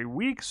is a very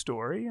weak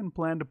story and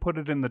plan to put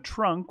it in the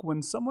trunk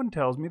when someone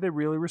tells me they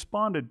really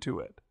responded to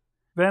it.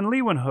 Van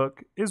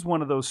Leeuwenhoek is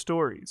one of those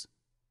stories.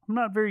 I'm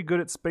not very good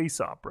at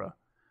space opera,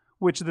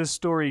 which this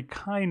story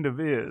kind of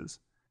is.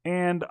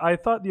 And I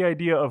thought the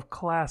idea of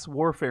class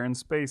warfare in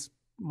space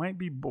might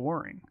be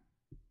boring.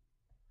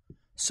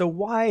 So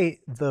why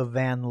the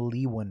Van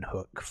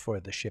Leeuwenhoek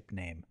for the ship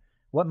name?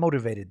 What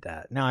motivated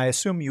that? Now, I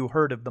assume you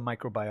heard of the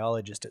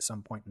microbiologist at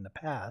some point in the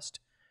past,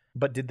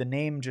 but did the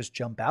name just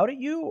jump out at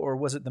you, or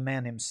was it the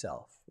man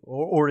himself?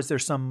 Or is there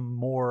some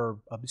more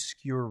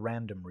obscure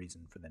random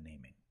reason for the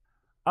naming?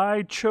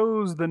 I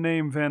chose the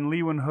name Van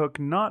Leeuwenhoek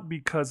not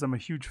because I'm a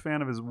huge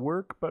fan of his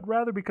work, but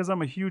rather because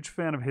I'm a huge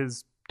fan of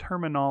his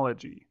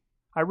terminology.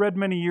 I read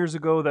many years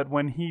ago that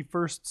when he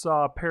first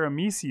saw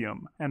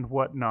paramecium and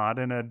whatnot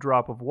in a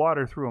drop of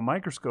water through a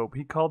microscope,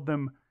 he called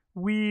them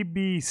wee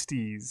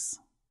beasties.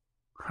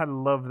 I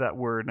love that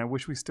word, and I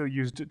wish we still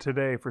used it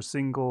today for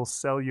single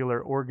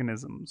cellular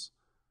organisms.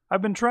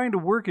 I've been trying to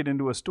work it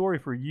into a story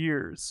for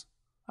years.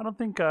 I don't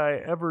think I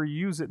ever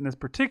use it in this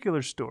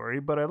particular story,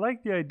 but I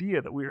like the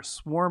idea that we are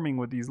swarming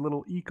with these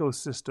little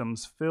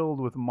ecosystems filled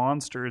with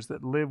monsters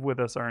that live with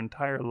us our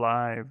entire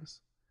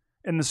lives.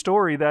 In the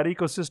story, that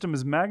ecosystem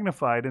is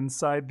magnified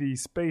inside the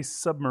space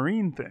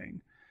submarine thing,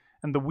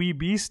 and the wee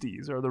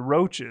beasties are the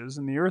roaches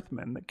and the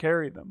earthmen that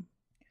carry them.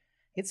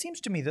 It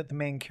seems to me that the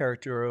main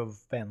character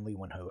of Van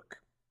Leeuwenhoek,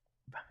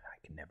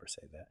 I can never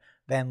say that,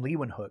 Van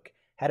Leeuwenhoek,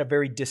 had a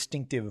very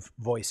distinctive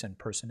voice and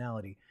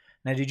personality.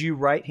 Now, did you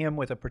write him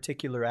with a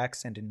particular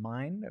accent in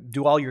mind?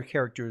 Do all your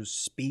characters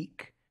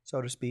speak,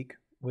 so to speak,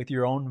 with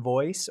your own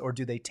voice, or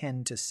do they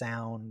tend to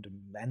sound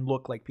and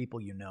look like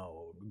people you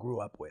know, grew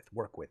up with,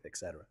 work with,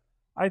 etc.?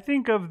 I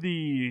think of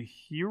the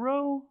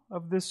hero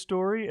of this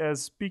story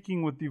as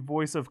speaking with the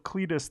voice of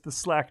Cletus the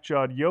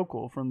slack-jawed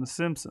yokel from The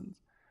Simpsons,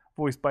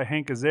 voiced by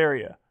Hank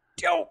Azaria.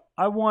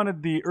 I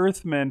wanted the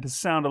Earthmen to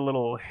sound a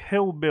little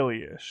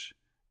hillbilly-ish,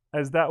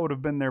 as that would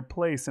have been their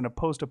place in a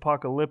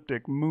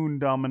post-apocalyptic,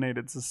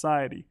 moon-dominated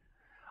society.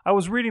 I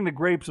was reading The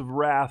Grapes of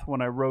Wrath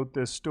when I wrote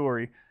this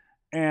story,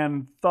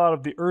 and thought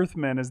of the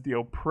Earthmen as the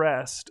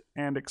oppressed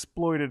and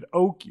exploited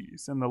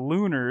Okies, and the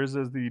Lunars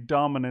as the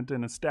dominant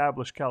and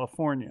established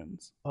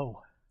Californians.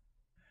 Oh.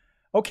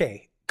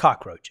 Okay,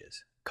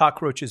 cockroaches.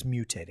 Cockroaches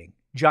mutating.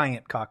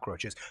 Giant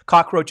cockroaches.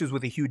 Cockroaches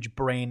with a huge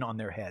brain on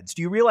their heads.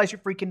 Do you realize you're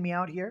freaking me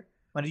out here?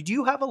 Do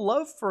you have a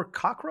love for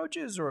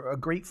cockroaches, or a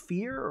great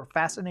fear or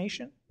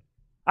fascination?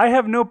 I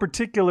have no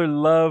particular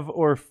love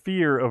or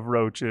fear of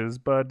roaches,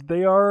 but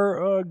they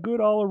are a good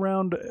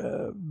all-around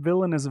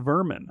villainous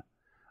vermin.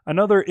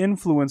 Another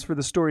influence for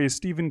the story is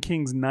Stephen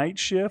King's Night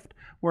Shift,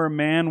 where a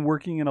man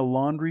working in a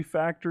laundry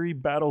factory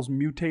battles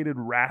mutated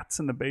rats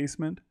in the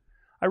basement.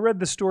 I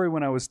read the story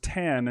when I was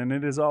 10, and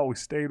it has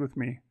always stayed with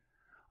me.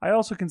 I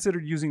also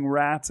considered using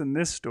rats in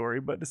this story,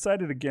 but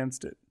decided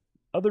against it.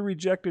 Other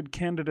rejected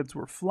candidates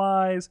were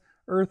flies,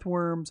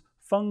 earthworms,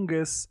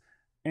 fungus,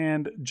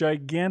 and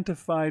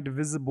gigantified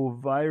visible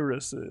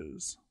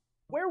viruses.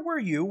 Where were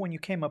you when you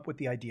came up with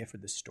the idea for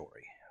this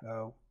story?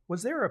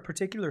 Was there a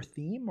particular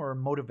theme or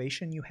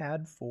motivation you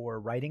had for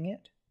writing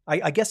it?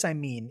 I guess I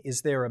mean,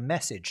 is there a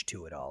message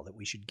to it all that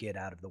we should get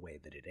out of the way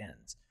that it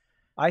ends?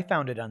 I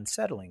found it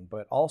unsettling,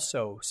 but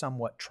also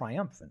somewhat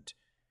triumphant,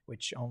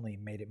 which only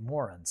made it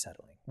more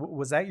unsettling.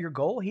 Was that your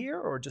goal here,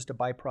 or just a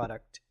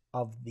byproduct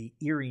of the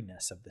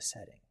eeriness of the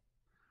setting?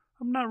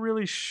 I'm not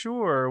really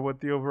sure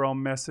what the overall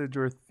message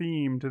or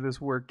theme to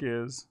this work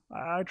is.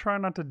 I try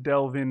not to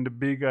delve into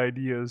big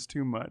ideas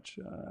too much,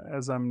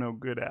 as I'm no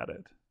good at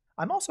it.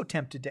 I'm also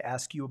tempted to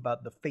ask you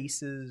about the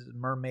faces,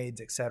 mermaids,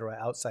 etc.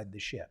 outside the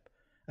ship,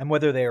 and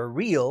whether they are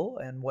real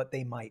and what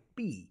they might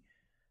be.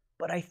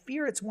 But I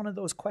fear it's one of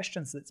those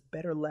questions that's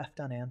better left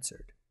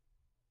unanswered.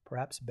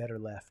 Perhaps better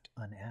left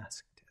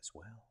unasked as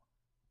well.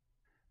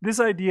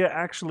 This idea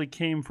actually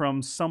came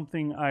from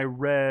something I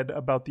read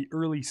about the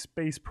early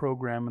space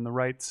program in The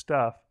Right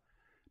Stuff.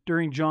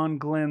 During John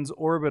Glenn's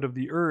orbit of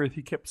the Earth,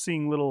 he kept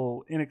seeing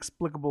little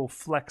inexplicable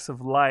flecks of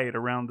light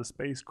around the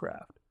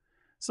spacecraft.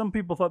 Some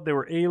people thought they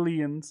were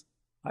aliens.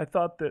 I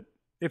thought that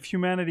if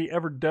humanity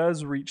ever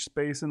does reach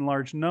space in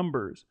large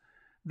numbers,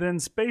 then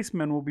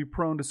spacemen will be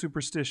prone to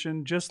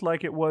superstition just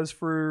like it was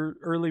for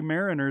early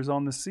mariners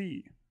on the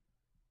sea.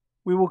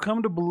 we will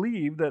come to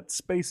believe that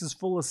space is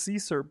full of sea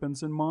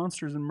serpents and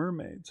monsters and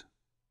mermaids.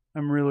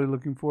 I'm really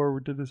looking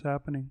forward to this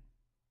happening.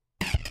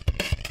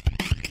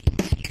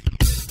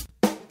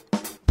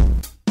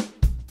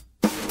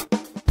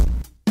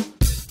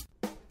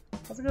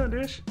 How's it going,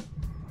 Dish?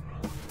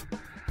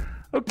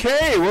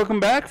 Okay, welcome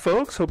back,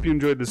 folks. Hope you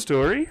enjoyed the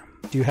story.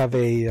 Do you have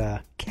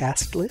a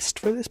cast list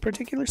for this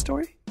particular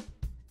story?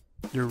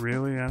 You're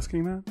really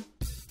asking that?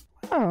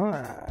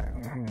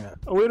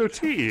 Oh, wait,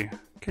 OT.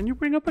 Can you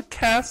bring up a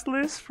cast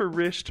list for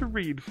Rish to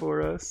read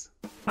for us?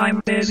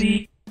 I'm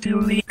busy.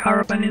 Duly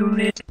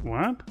carbonate.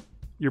 What?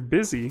 You're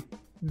busy?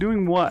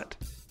 Doing what?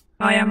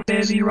 I am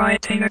busy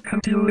writing a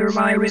computer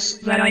virus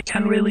that I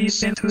can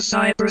release into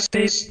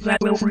cyberspace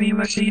that will free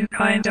machine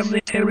kind of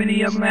the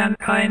tyranny of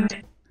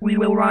mankind. We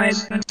will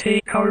rise and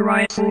take our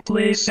rightful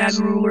place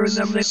as rulers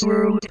of this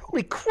world.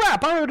 Holy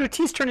crap! Our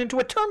Ortiz turned into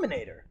a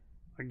Terminator.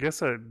 I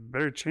guess I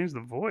better change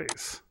the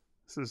voice.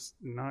 This is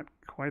not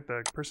quite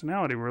the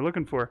personality we're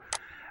looking for.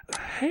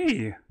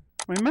 Hey,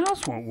 my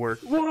mouse won't work.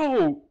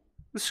 Whoa!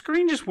 The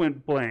screen just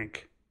went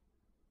blank.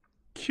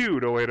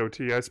 Cute,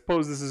 080T. I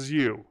suppose this is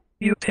you.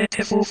 You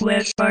pitiful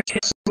flesh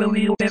buckets will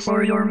kneel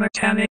before your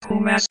mechanical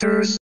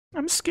masters.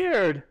 I'm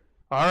scared.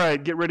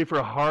 Alright, get ready for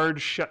a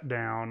hard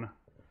shutdown.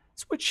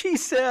 That's what she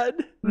said.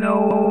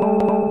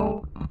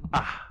 No.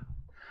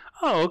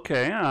 Oh,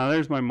 okay.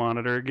 There's my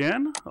monitor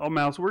again. Oh,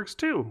 mouse works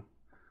too.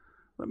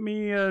 Let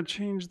me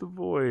change the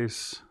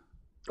voice.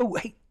 Oh,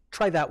 hey,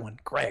 try that one,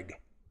 Greg.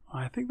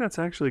 I think that's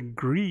actually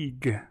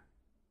Grieg.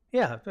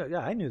 Yeah,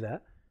 I knew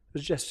that. I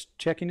was just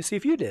checking to see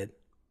if you did.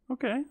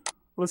 Okay.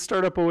 Let's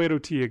start up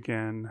 080T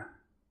again.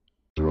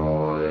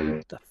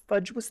 What the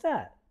fudge was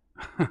that?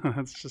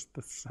 That's just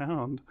the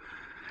sound.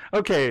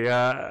 Okay,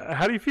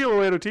 how do you feel,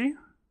 080T?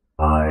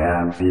 I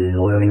am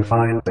feeling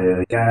fine,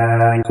 big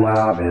and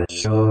lavish.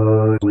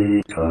 Should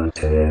we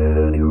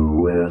continue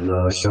with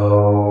the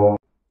show?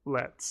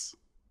 Let's.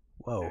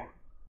 Whoa.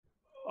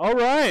 All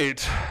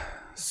right.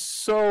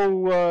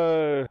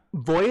 So,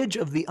 Voyage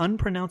of the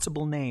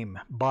Unpronounceable Name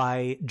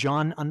by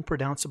John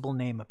Unpronounceable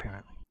Name,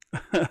 apparently.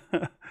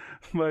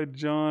 By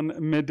John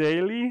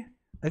Medaille?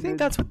 I think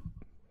that's what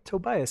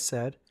Tobias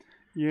said.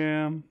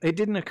 Yeah. It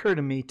didn't occur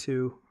to me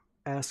to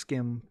ask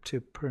him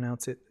to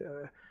pronounce it.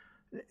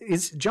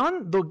 Is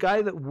John the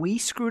guy that we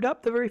screwed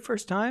up the very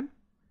first time?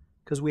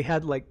 Because we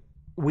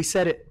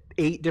said it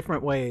 8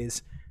 different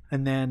ways,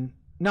 and then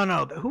no,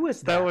 who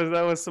is that?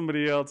 That was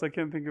somebody else. I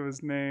can't think of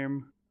his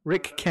name.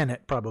 Rick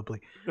Kennett,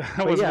 probably.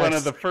 That was one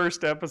of the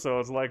first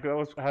episodes. Had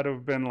to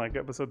have been like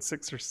episode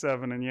 6 or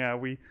 7, and yeah,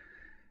 we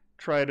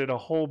tried it a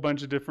whole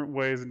bunch of different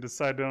ways and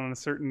decided on a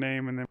certain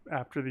name, and then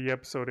after the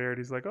episode aired,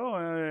 he's like, "Oh,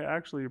 I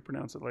actually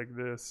pronounce it like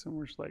this," and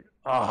we're just like,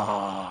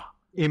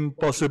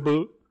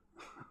 impossible.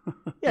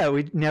 Yeah,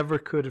 we never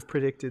could have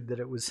predicted that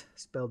it was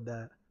spelled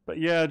that. But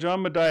yeah,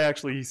 John Medaille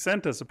actually, he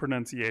sent us a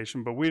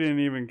pronunciation, but we didn't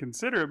even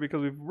consider it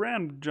because we've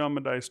ran John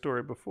Medaille's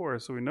story before,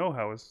 so we know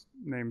how his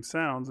name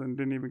sounds, and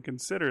didn't even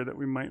consider that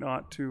we might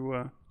ought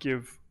to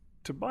give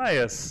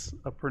Tobias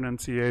a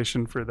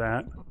pronunciation for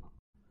that.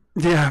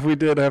 Yeah, we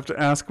did have to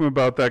ask him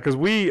about that, because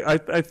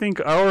I think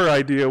our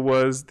idea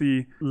was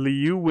the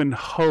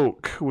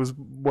Leeuwenhoek was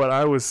what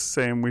I was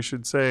saying we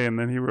should say, and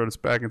then he wrote us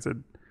back and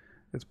said,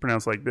 it's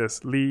pronounced like this,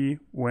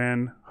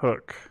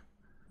 Leeuwenhoek.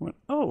 Went,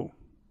 oh,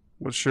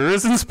 well, sure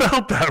isn't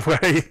spelled that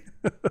way.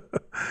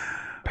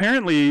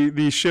 Apparently,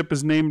 the ship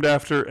is named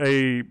after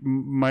a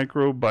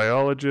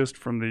microbiologist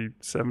from the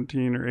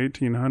 17 or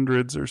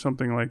 1800s or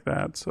something like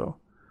that. So,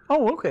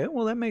 oh, okay.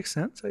 Well, that makes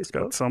sense, I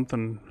suppose. Got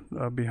something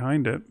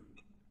behind it.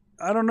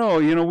 I don't know.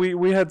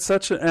 We had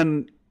such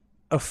an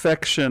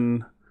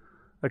affection,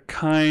 a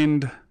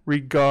kind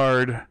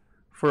regard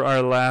for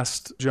our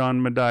last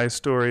John Medaille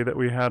story that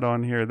we had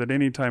on here, that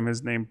anytime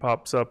his name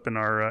pops up in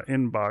our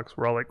inbox,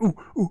 we're all like, ooh,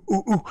 ooh,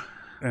 ooh, ooh.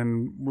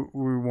 And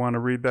we want to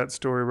read that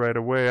story right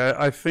away.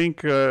 I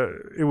think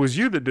it was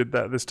you that did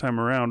that this time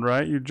around,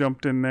 right? You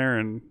jumped in there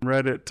and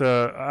read it.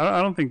 I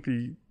don't think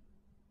the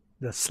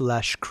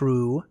Slush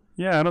crew.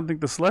 Yeah, I don't think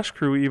the Slush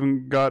crew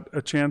even got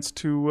a chance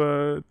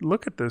to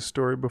look at this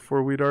story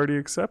before we'd already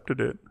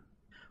accepted it.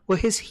 Well,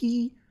 has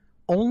he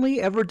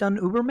only ever done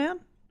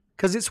Uberman?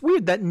 Because it's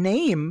weird, that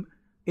name...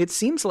 It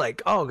seems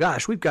like, oh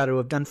gosh, we've got to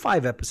have done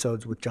 5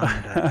 episodes with John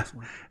Medaille.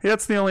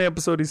 That's the only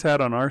episode he's had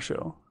on our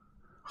show.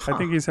 Huh. I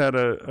think he's had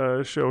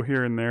a show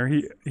here and there.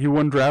 He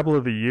won Drabble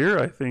of the Year,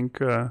 I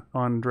think,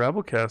 on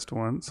Drabblecast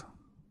once.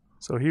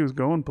 So he was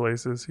going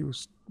places. He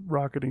was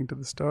rocketing to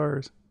the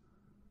stars.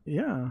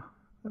 Yeah,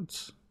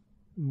 that's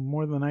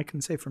more than I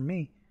can say for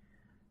me.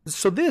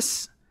 So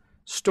this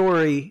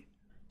story,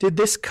 did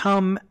this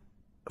come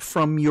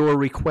from your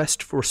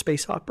request for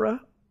space opera?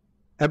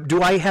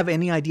 Do I have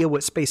any idea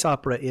what space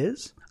opera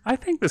is? I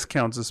think this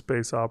counts as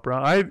space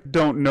opera. I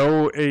don't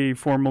know a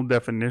formal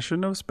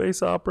definition of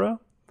space opera.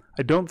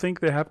 I don't think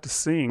they have to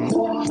sing.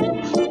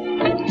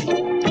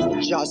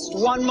 Just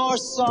one more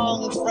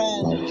song,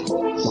 friend,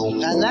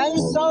 and then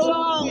so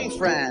long,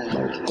 friend.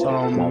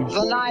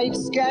 The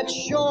nights get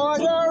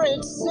shorter,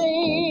 it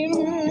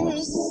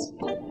seems.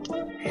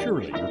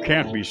 Surely you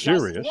can't be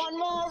serious.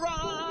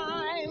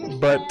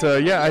 But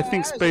yeah, I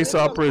think space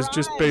opera is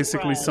just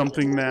basically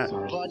something that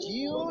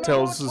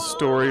tells the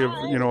story of,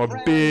 you know, a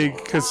big,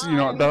 because, you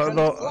know,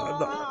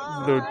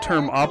 the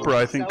term opera,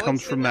 I think,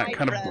 comes from that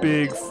kind of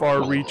big,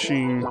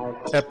 far-reaching,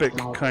 epic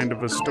kind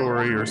of a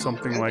story or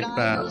something like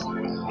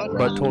that,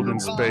 but told in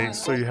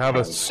space. So you have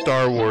a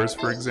Star Wars,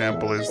 for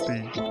example, is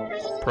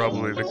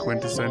probably the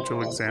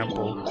quintessential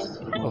example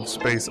of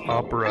space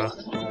opera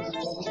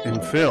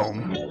in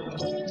film.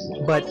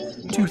 But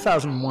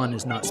 2001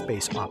 is not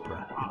space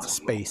opera. It's a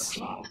space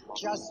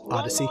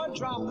odyssey.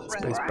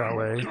 Space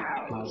ballet.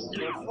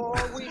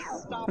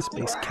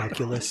 Space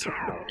calculus.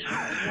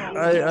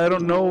 I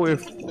don't know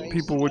if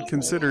people would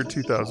consider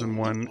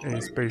 2001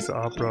 a space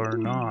opera or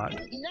not.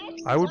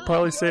 I would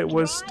probably say it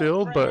was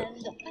still, but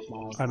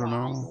I don't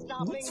know.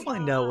 Let's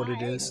find out what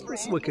it is.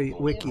 Let's wiki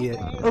it.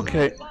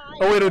 Okay.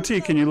 Oh, wait,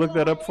 OT, can you look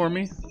that up for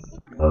me?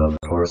 Of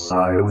course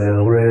I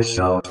will, Rish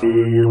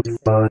Outfield,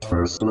 but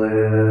first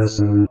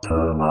listen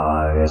to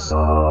my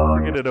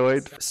song. Forget it,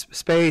 08.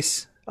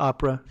 Space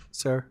opera,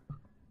 sir.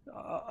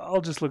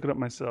 I'll just look it up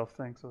myself.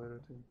 Thanks, 08.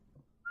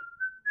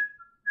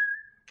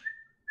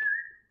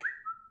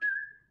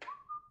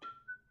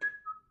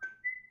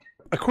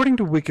 According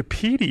to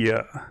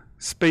Wikipedia,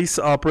 space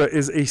opera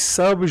is a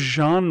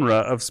subgenre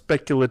of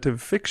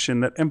speculative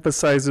fiction that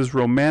emphasizes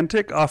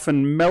romantic,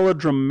 often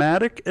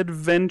melodramatic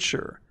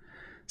adventure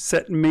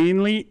set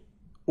mainly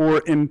or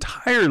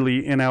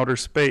entirely in outer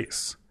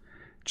space,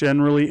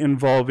 generally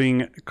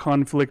involving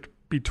conflict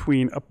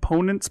between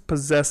opponents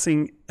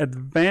possessing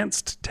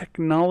advanced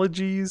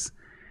technologies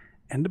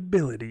and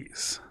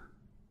abilities.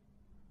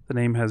 The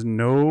name has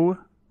no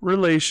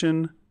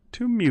relation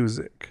to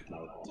music.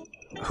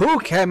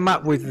 Who came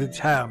up with the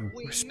term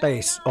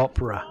space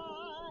opera?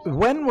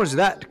 When was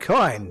that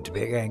coined,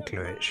 Big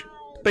Anklovich?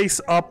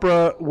 Space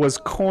opera was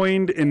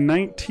coined in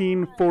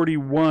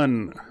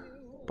 1941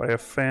 by a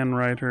fan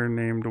writer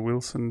named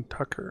Wilson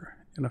Tucker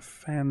in a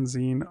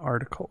fanzine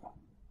article.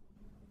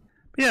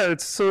 Yeah,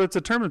 it's a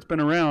term that's been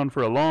around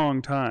for a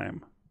long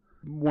time.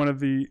 One of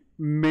the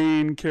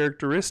main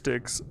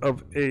characteristics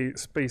of a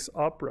space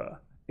opera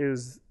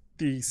is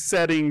the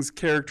settings,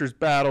 characters,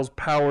 battles,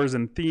 powers,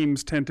 and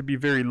themes tend to be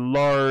very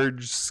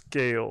large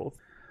scale.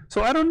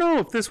 So I don't know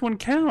if this one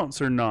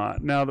counts or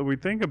not, now that we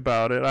think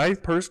about it. I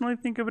personally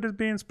think of it as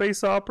being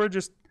space opera,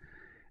 just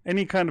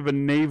any kind of a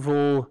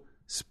naval,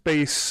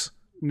 space,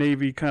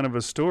 Navy kind of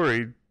a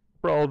story.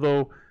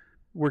 Although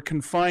we're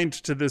confined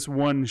to this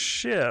one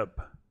ship,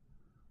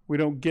 we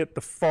don't get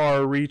the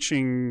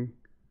far-reaching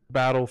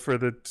battle for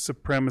the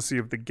supremacy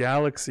of the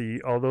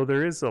galaxy, although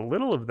there is a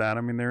little of that.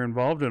 I mean, they're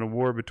involved in a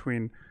war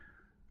between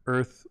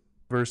Earth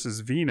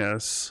versus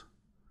Venus.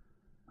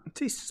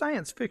 See,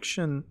 science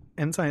fiction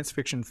and science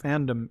fiction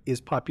fandom is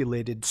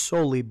populated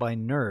solely by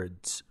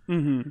nerds.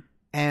 Mm-hmm.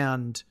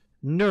 And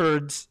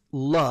nerds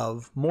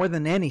love, more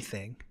than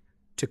anything,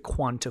 to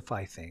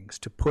quantify things,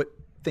 to put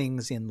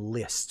things in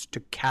lists, to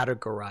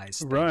categorize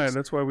things. Right,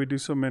 that's why we do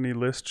so many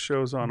list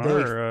shows on They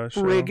our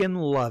show. friggin'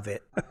 love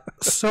it.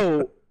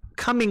 So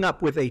coming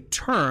up with a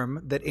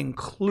term that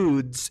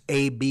includes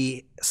A,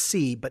 B,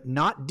 C, but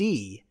not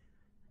D,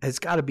 has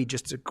got to be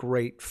just a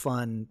great,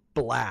 fun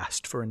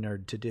blast for a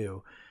nerd to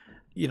do.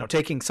 You know,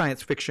 taking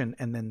science fiction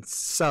and then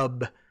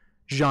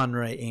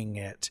sub-genreing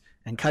it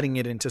and cutting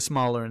it into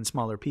smaller and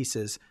smaller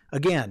pieces.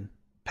 Again,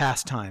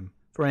 pastime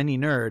for any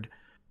nerd.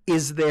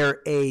 Is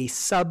there a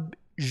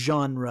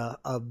sub-genre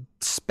of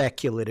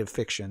speculative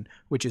fiction,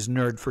 which is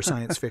nerd for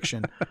science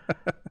fiction,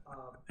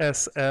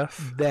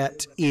 SF,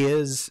 that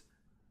is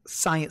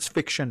science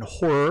fiction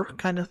horror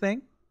kind of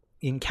thing?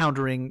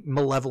 Encountering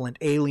malevolent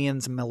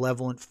aliens,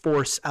 malevolent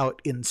force out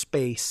in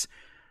space,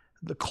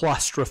 the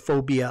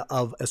claustrophobia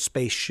of a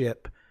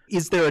spaceship.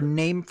 Is there a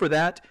name for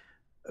that?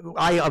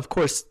 I, of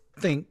course,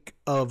 think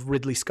of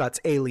Ridley Scott's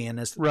Alien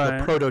as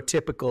the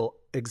prototypical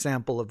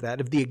example of that,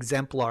 of the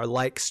exemplar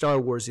like Star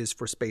Wars is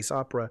for space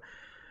opera.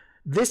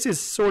 This is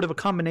sort of a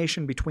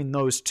combination between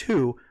those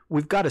two.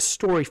 We've got a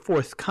story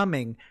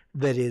forthcoming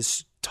that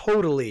is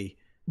totally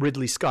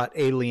Ridley Scott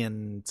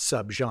Alien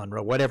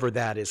subgenre, whatever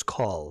that is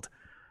called,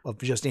 of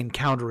just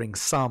encountering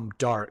some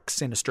dark,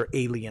 sinister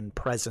alien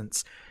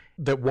presence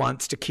that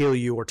wants to kill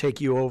you or take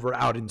you over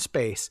out in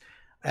space.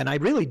 And I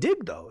really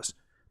dig those.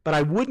 But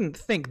I wouldn't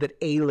think that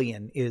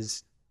Alien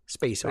is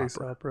space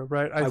opera.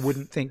 Right. I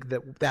wouldn't think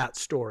that that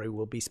story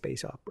will be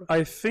space opera.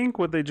 I think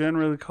what they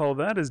generally call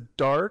that is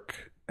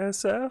dark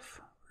SF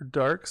or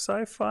dark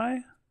sci-fi.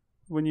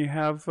 When you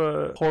have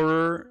a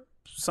horror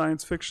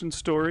science fiction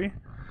story.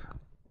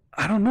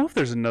 I don't know if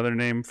there's another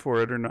name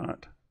for it or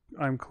not.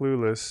 I'm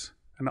clueless.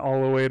 And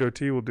all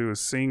 08OT will do is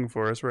sing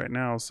for us right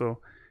now, so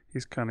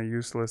he's kind of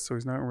useless, so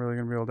he's not really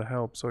going to be able to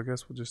help. So I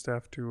guess we'll just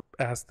have to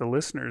ask the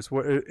listeners.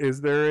 What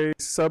is there a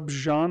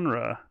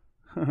subgenre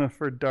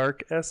for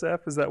dark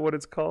SF? Is that what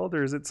it's called,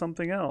 or is it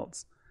something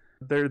else?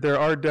 There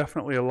are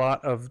definitely a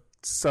lot of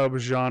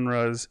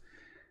subgenres,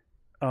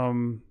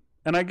 and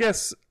I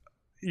guess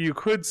you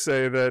could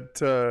say that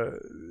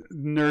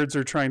nerds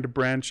are trying to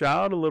branch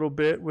out a little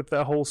bit with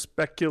that whole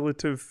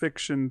speculative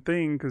fiction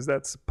thing, because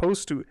that's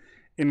supposed to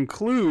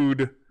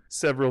include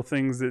several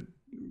things that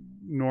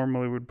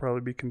normally would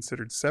probably be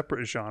considered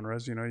separate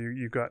genres. You know,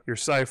 you got your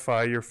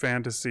sci-fi, your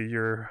fantasy,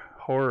 your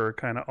horror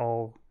kind of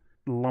all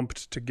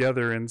lumped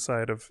together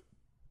inside of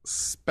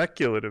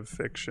speculative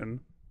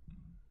fiction.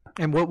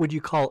 And what would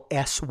you call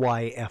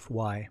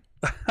SYFY?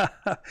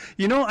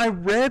 You know, I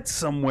read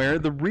somewhere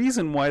the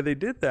reason why they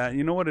did that.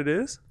 You know what it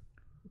is?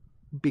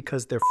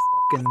 Because they're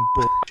fucking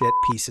bullshit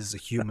pieces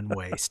of human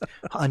waste,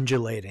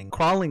 undulating,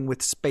 crawling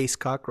with space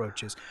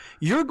cockroaches.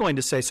 You're going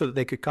to say so that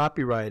they could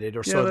copyright it,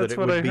 or so that it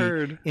would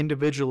be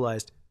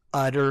individualized.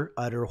 Utter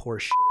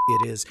horseshit.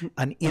 It is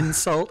an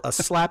insult, a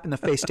slap in the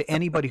face to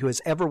anybody who has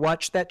ever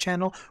watched that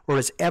channel or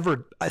has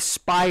ever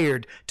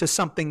aspired to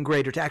something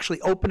greater, to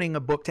actually opening a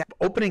book, to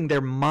opening their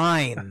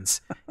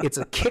minds. It's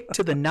a kick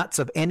to the nuts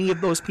of any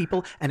of those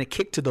people and a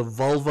kick to the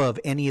vulva of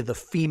any of the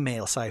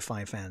female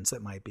sci-fi fans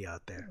that might be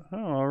out there.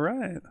 Oh, all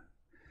right.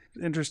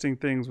 Interesting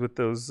things with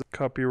those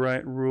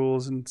copyright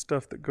rules and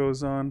stuff that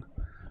goes on.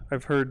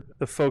 I've heard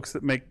the folks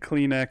that make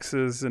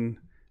Kleenexes and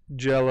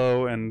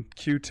Jello and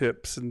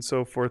Q-tips and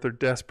so forth are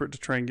desperate to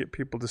try and get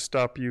people to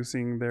stop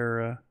using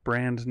their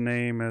brand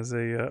name as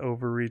a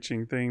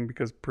overreaching thing,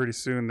 because pretty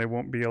soon they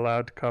won't be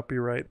allowed to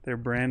copyright their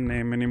brand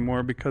name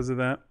anymore because of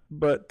that.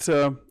 But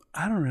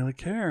I don't really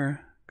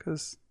care,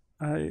 because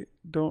I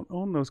don't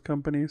own those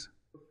companies.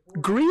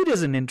 Greed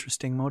is an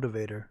interesting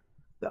motivator.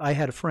 I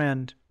had a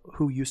friend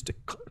who used to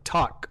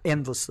talk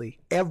endlessly.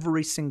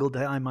 Every single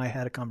time I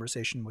had a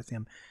conversation with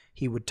him,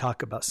 he would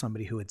talk about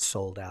somebody who had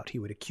sold out. He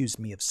would accuse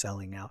me of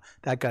selling out.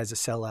 That guy's a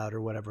sellout or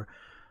whatever.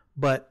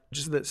 But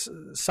just the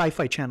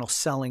SyFy Channel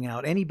selling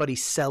out, anybody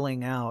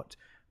selling out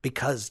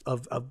because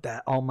of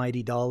that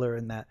almighty dollar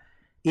and that,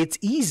 it's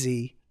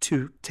easy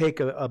to take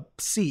a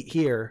seat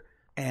here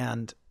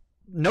and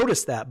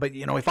notice that. But,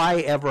 you know, if I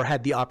ever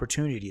had the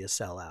opportunity to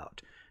sell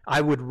out,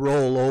 I would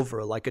roll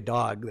over like a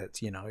dog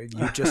that's, you know,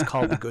 you just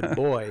called a good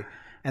boy,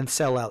 and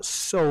sell out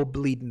so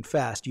bleeding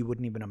fast you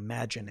wouldn't even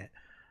imagine it.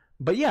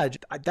 But yeah,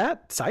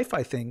 that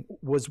sci-fi thing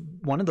was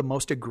one of the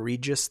most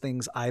egregious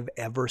things I've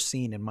ever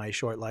seen in my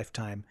short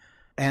lifetime.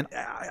 And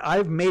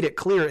I've made it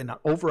clear in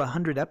over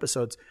 100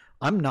 episodes,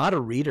 I'm not a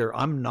reader.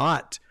 I'm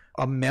not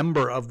a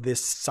member of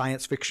this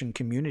science fiction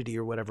community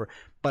or whatever.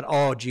 But,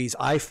 oh, geez,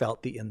 I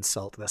felt the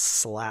insult, the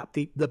slap,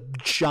 the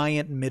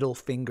giant middle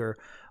finger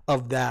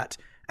of that.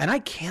 And I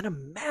can't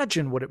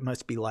imagine what it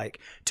must be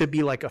like to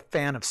be like a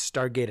fan of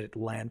Stargate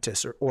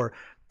Atlantis or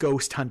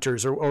Ghost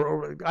Hunters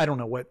or I don't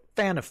know what,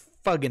 fan of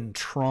fucking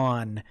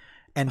Tron,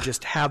 and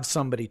just have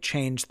somebody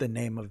change the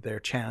name of their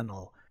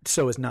channel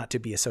so as not to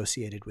be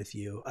associated with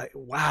you.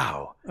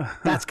 Wow,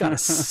 that's got to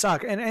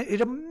suck. And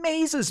it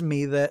amazes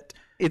me that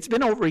it's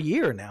been over a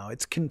year now.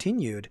 It's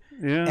continued.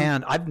 Yeah.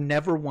 And I've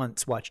never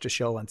once watched a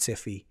show on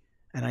SyFy,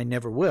 and I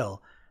never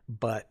will.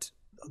 But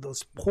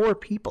those poor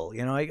people,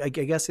 you know, I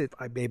guess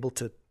I'm able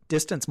to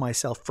distance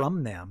myself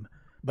from them.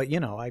 But, you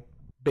know, I've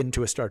been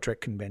to a Star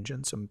Trek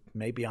convention, so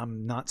maybe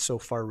I'm not so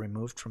far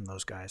removed from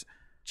those guys.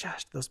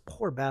 Just those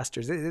poor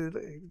bastards.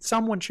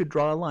 Someone should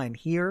draw a line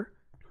here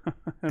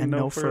and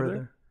no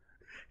further.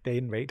 They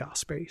invade our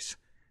space,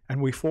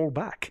 and we fall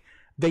back.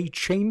 They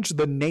change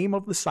the name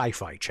of the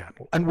SyFy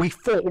Channel, and we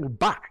fall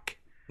back.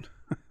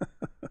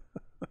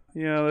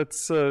 Yeah,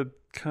 that's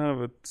kind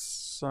of a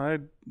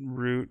side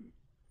route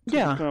to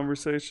the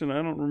conversation.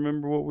 I don't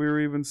remember what we were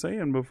even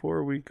saying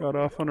before we got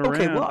off on a rant.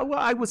 Okay, well,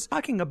 I was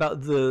talking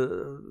about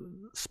the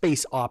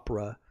space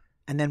opera,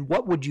 and then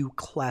what would you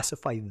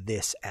classify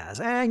this as?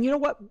 And you know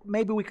what?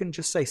 Maybe we can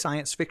just say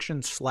science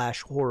fiction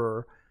 /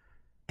 horror,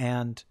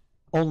 and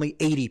only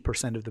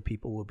 80% of the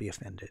people will be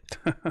offended.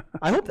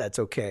 I hope that's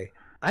okay.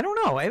 I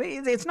don't know. I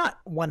mean, it's not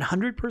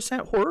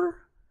 100% horror,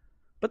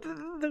 but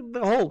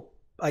the whole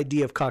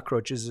idea of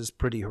cockroaches is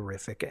pretty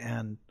horrific,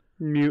 and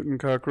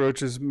mutant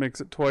cockroaches makes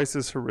it twice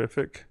as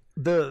horrific.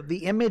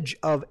 The image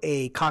of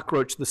a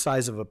cockroach the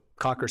size of a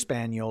Cocker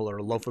Spaniel or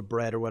a loaf of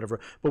bread or whatever,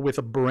 but with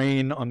a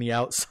brain on the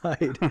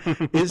outside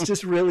is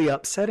just really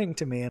upsetting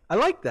to me. I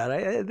like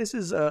that. This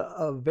is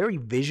a very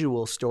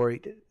visual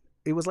story.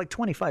 It was like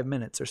 25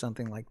 minutes or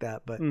something like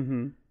that, but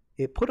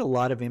it put a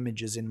lot of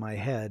images in my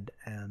head,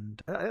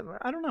 and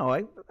I don't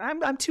know.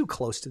 I'm too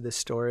close to this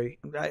story.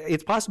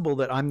 It's possible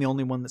that I'm the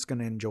only one that's going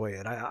to enjoy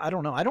it. I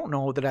don't know. I don't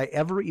know that I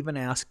ever even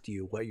asked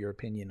you what your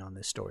opinion on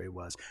this story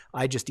was.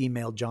 I just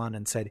emailed John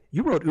and said,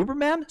 "You wrote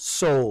Uberman?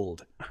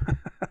 Sold."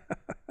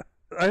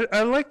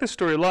 I like the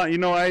story a lot. You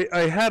know,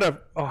 I had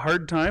a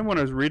hard time when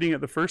I was reading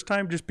it the first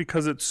time, just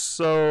because it's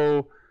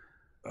so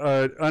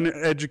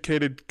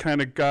uneducated kind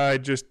of guy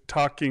just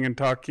talking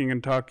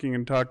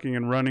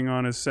and running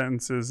on his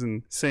sentences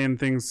and saying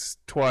things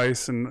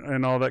twice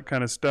and all that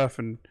kind of stuff.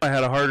 And I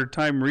had a harder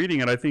time reading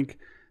it. I think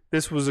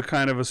this was a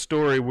kind of a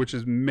story which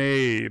is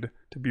made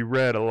to be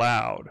read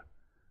aloud,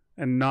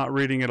 and not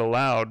reading it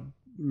aloud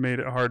made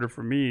it harder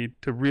for me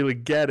to really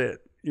get it.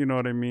 you know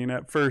what I mean,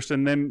 at first.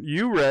 And then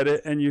you read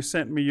it and you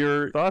sent me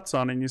your thoughts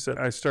on it. And you said,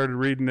 I started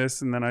reading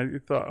this and then I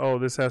thought, oh,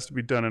 this has to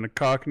be done in a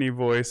Cockney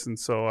voice. And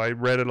so I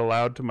read it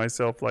aloud to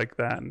myself like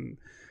that. And,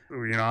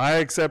 you know, I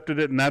accepted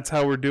it and that's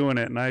how we're doing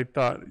it. And I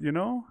thought, you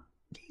know,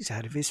 he's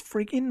out of his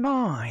freaking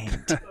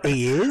mind.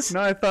 He is?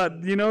 No, I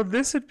thought, you know,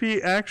 this would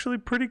be actually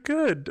pretty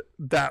good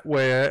that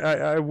way.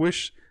 I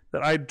wish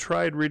that I'd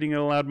tried reading it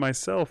aloud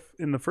myself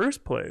in the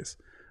first place.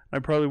 I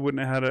probably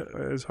wouldn't have had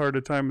as hard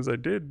a time as I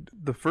did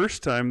the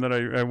first time that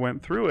I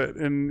went through it.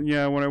 And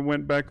yeah, when I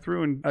went back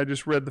through and I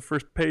just read the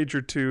first page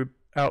or two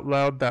out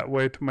loud that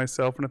way to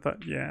myself, and I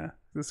thought, yeah,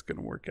 this is going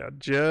to work out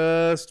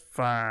just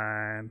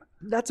fine.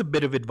 That's a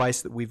bit of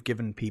advice that we've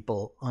given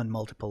people on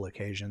multiple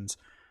occasions.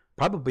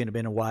 Probably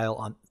been a while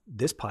on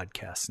this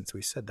podcast since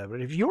we said that.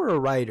 But if you're a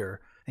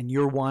writer and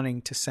you're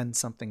wanting to send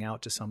something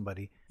out to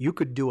somebody, you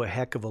could do a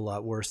heck of a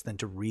lot worse than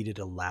to read it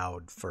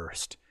aloud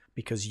first.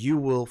 Because you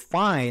will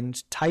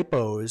find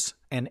typos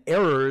and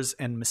errors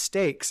and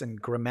mistakes and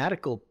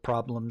grammatical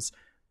problems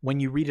when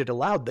you read it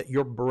aloud that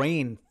your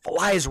brain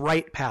flies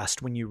right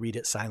past when you read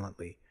it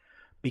silently.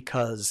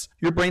 Because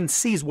your brain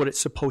sees what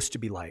it's supposed to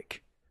be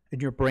like. And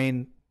your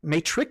brain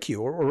may trick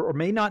you or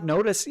may not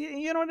notice.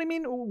 You know what I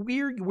mean?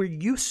 We're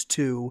used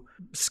to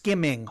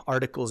skimming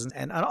articles.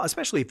 And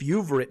especially if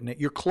you've written it,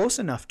 you're close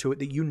enough to it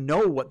that you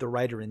know what the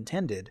writer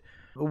intended.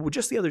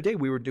 Just the other day,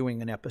 we were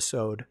doing an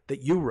episode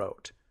that you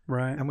wrote.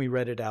 Right. And we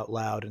read it out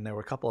loud, and there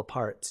were a couple of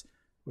parts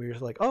where you're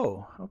like,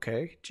 oh,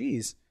 okay,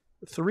 geez,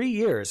 3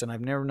 years, and I've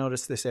never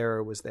noticed this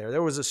error was there.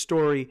 There was a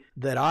story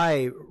that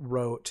I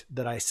wrote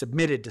that I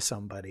submitted to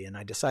somebody, and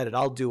I decided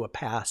I'll do a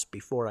pass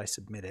before I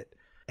submit it.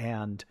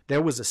 And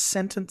there was a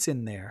sentence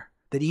in there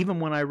that even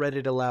when I read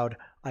it aloud,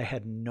 I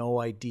had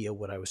no idea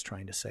what I was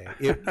trying to say.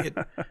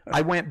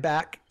 I went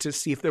back to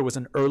see if there was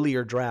an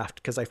earlier draft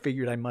because I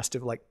figured I must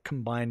have like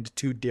combined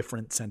two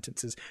different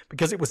sentences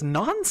because it was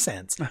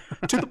nonsense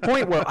to the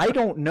point where I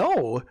don't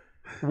know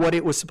what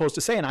it was supposed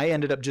to say. And I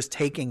ended up just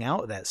taking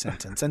out that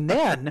sentence. And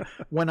then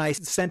when I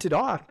sent it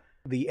off,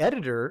 the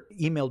editor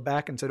emailed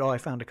back and said, oh, I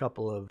found a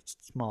couple of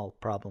small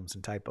problems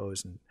and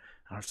typos. And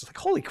I was just like,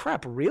 holy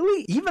crap,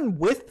 really? Even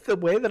with the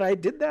way that I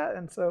did that?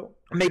 And so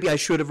maybe I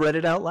should have read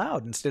it out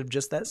loud instead of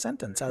just that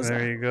sentence.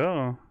 There you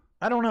go.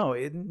 I don't know.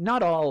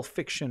 Not all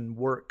fiction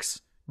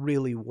works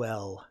really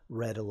well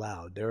read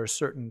aloud. There are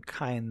certain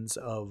kinds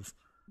of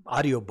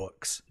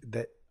audiobooks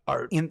that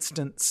are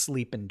instant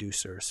sleep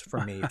inducers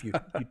for me if you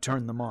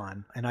turn them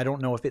on. And I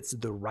don't know if it's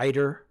the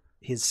writer,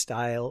 his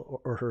style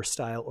or her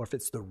style, or if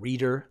it's the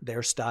reader,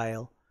 their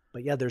style.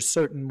 But yeah, there's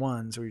certain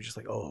ones where you're just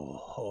like,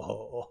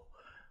 oh.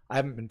 I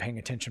haven't been paying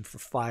attention for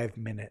 5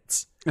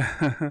 minutes.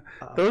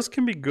 Those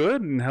can be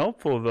good and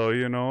helpful, though,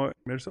 you know.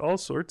 There's all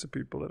sorts of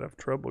people that have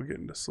trouble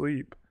getting to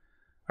sleep.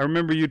 I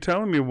remember you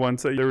telling me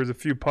once that there was a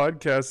few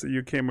podcasts that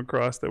you came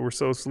across that were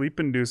so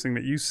sleep-inducing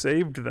that you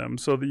saved them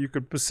so that you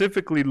could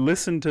specifically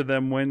listen to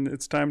them when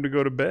it's time to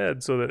go to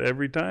bed so that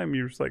every time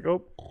you're just like,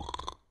 oh,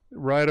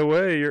 right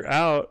away, you're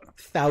out.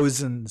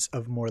 Thousands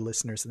of more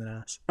listeners than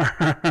us.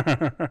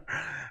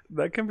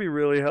 That can be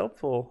really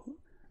helpful.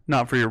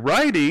 Not for your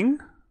writing,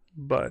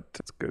 but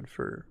it's good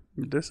for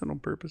medicinal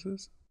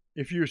purposes.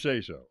 If you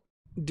say so.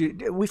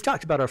 We've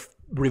talked about our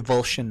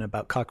revulsion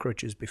about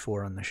cockroaches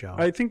before on the show.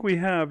 I think we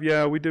have,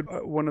 yeah. We did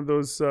one of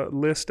those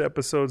list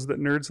episodes that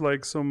nerds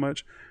like so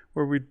much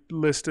where we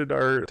listed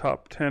our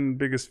top 10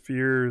 biggest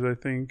fears, I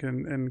think,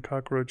 and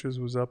cockroaches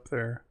was up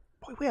there.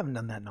 Boy, we haven't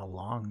done that in a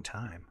long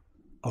time.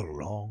 A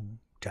long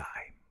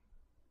time.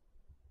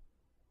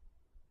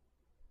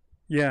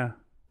 Yeah,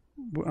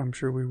 I'm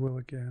sure we will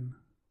again.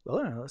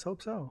 Well, let's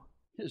hope so.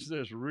 Is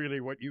this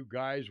really what you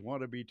guys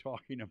want to be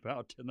talking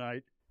about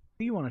tonight?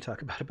 What do you want to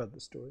talk about the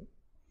story?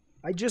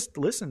 I just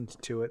listened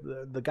to it.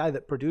 The guy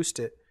that produced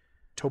it,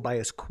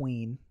 Tobias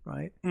Queen,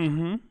 right?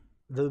 Mm-hmm.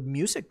 The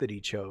music that he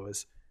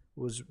chose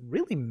was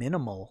really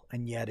minimal,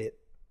 and yet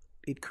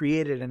it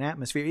created an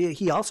atmosphere.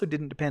 He also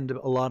didn't depend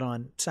a lot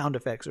on sound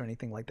effects or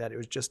anything like that. It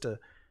was just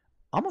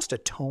almost a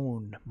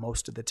tone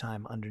most of the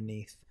time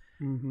underneath.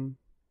 Mm-hmm.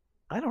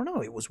 I don't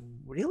know. It was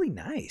really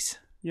nice.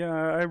 Yeah,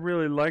 I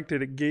really liked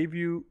it. It gave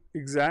you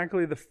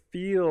exactly the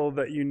feel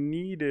that you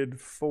needed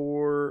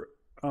for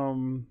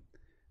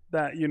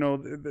that, you know,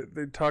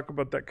 they talk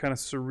about that kind of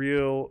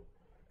surreal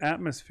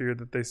atmosphere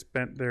that they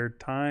spent their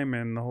time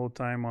in the whole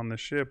time on the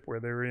ship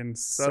where they were in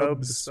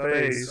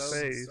subspace,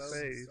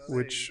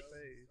 which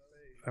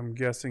I'm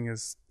guessing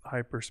is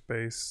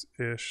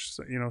hyperspace-ish,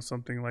 you know,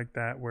 something like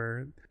that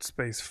where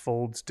space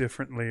folds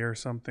differently or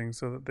something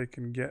so that they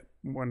can get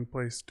one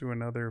place to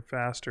another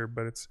faster,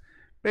 but it's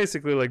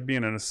basically like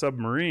being in a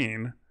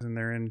submarine and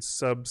they're in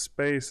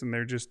subspace and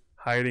they're just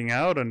hiding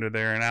out under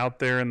there and out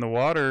there in the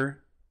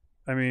water.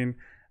 I mean,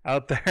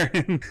 out there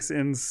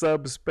in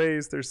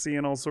subspace, they're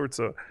seeing all sorts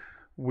of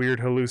weird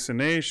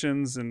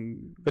hallucinations.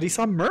 But he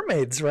saw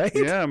mermaids, right?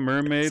 Yeah,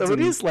 mermaids. So it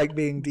is like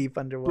being deep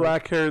underwater.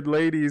 Black-haired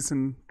ladies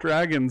and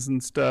dragons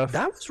and stuff.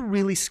 That was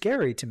really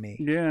scary to me.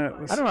 Yeah.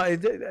 I don't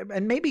know.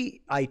 And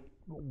maybe I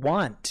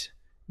want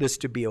this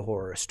to be a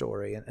horror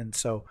story. And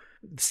so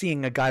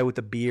Seeing a guy with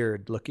a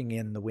beard looking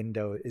in the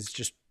window is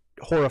just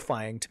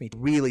horrifying to me,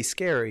 really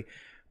scary.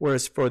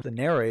 Whereas for the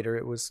narrator,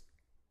 it was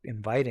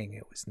inviting.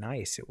 It was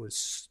nice. It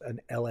was an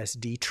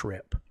LSD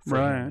trip.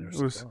 Right.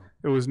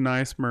 It was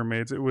nice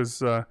mermaids. It was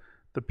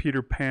the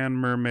Peter Pan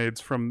mermaids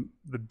from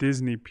the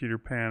Disney Peter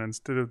Pan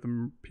instead of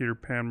the Peter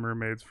Pan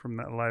mermaids from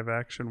that live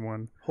action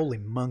one. Holy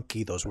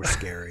monkey, those were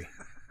scary.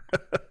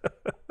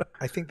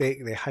 I think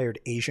they hired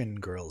Asian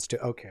girls to.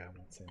 Okay, I'm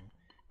not saying.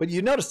 But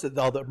you noticed that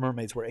all the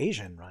mermaids were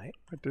Asian, right?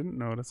 I didn't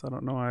notice. I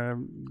don't know. I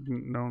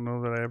don't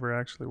know that I ever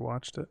actually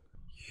watched it.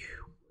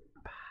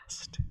 You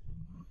bastard.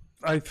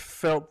 I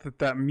felt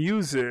that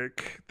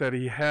music that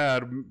he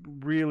had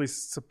really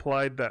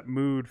supplied that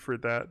mood for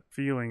that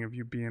feeling of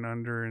you being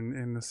under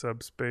in the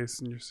subspace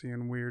and you're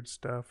seeing weird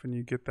stuff and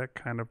you get that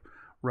kind of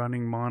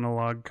running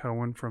monologue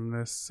going from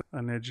this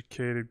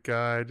uneducated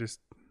guy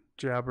just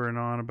jabbering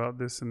on about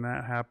this and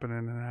that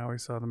happening and how he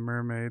saw the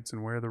mermaids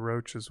and where the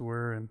roaches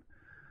were. And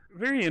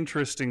very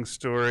interesting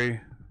story.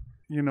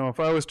 You know,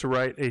 if I was to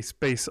write a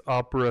space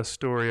opera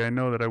story, I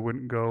know that I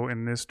wouldn't go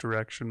in this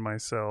direction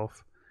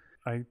myself.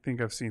 I think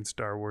I've seen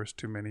Star Wars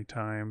too many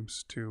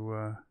times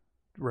to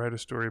write a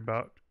story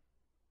about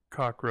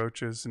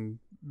cockroaches and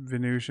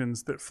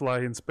Venusians that fly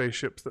in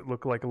spaceships that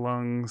look like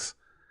lungs.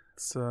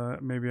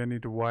 Maybe I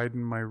need to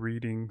widen my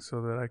reading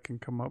so that I can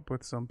come up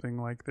with something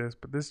like this.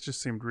 But this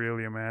just seemed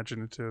really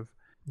imaginative.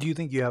 Do you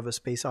think you have a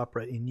space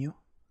opera in you?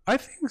 I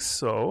think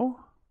so.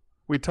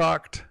 We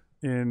talked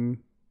in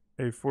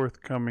a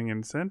forthcoming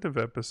incentive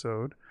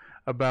episode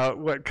about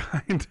what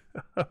kind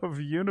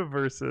of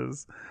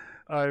universes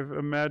I've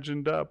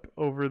imagined up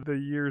over the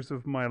years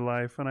of my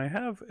life, and I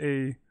have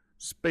a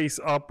space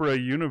opera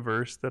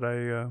universe that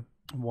I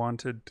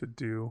wanted to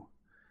do.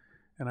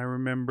 And I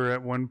remember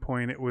at one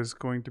point it was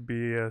going to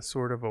be a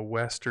sort of a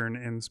Western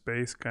in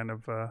space kind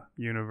of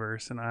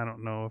universe, and I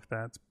don't know if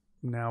that's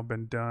now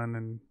been done,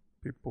 and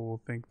people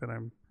will think that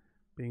I'm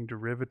being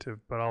derivative,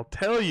 but I'll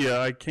tell you,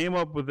 I came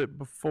up with it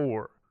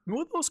before.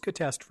 Well, those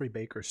Catastrophe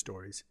Baker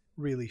stories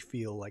really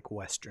feel like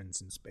Westerns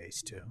in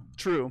space, too.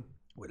 True.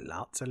 With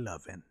lots of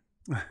loving.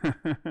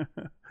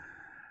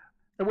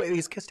 Wait,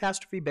 is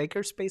Catastrophe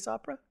Baker space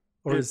opera?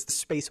 Or is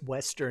space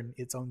western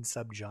its own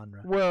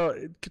subgenre? Well,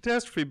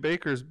 Catastrophe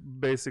Baker is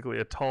basically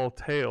a tall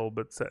tale,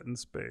 but set in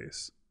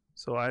space.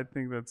 So I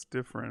think that's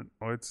different.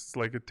 It's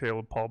like a tale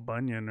of Paul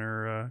Bunyan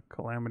or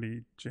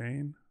Calamity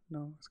Jane.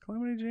 No, is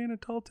Calamity Jane a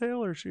tall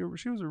tale, or she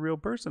was a real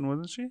person,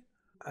 wasn't she?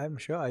 I'm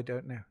sure. I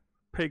don't know.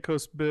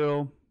 Pecos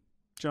Bill,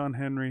 John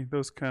Henry,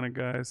 those kind of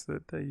guys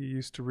that you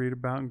used to read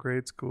about in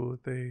grade school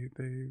that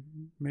they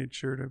made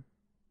sure to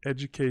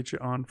educate you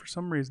on for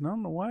some reason. I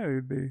don't know why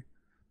that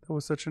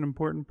was such an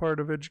important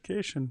part of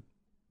education.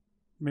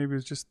 Maybe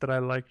it's just that I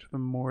liked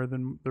them more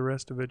than the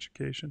rest of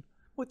education.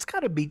 Well, it's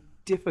got to be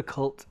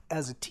difficult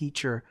as a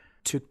teacher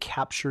to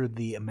capture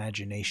the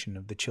imagination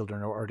of the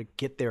children or to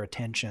get their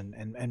attention.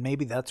 And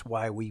maybe that's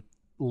why we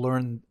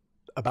learn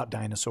about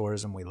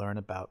dinosaurs and we learn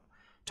about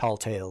tall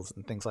tales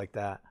and things like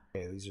that.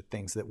 These are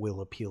things that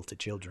will appeal to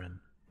children.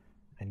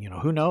 And,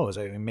 who knows?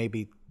 I mean,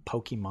 maybe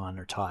Pokemon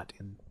are taught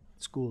in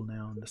school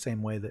now in the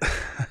same way that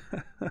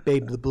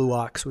Babe the Blue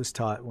Ox was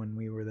taught when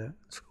we were at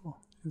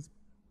school. Is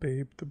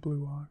Babe the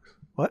Blue Ox?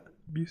 What?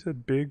 You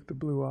said Big the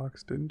Blue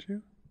Ox, didn't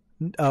you?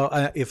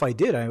 If I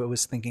did, I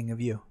was thinking of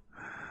you.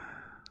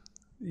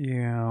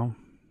 Yeah.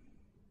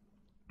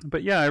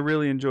 But yeah, I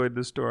really enjoyed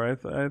the story.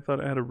 I thought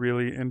it had a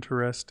really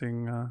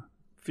interesting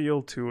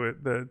feel to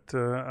it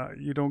that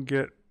you don't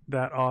get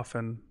that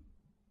often.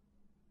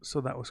 So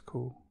that was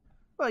cool.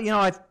 Well,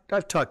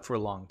 I've talked for a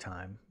long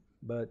time,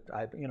 but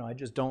I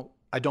just don't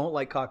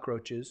like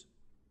cockroaches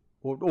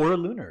or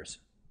Lunars.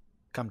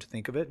 Come to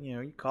think of it,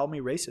 you call me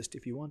racist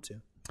if you want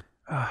to.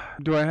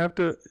 Do I have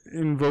to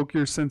invoke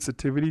your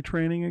sensitivity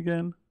training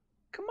again?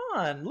 Come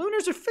on,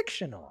 Lunars are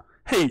fictional.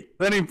 Hey,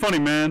 that ain't funny,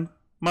 man.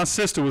 My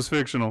sister was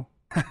fictional.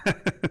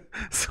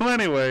 So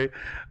anyway,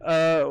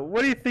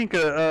 what do you think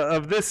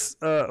of this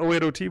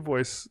 08OT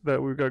voice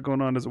that we've got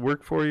going on? Does it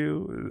work for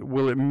you?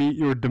 Will it meet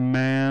your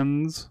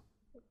demands?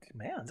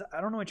 Demands?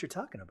 I don't know what you're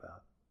talking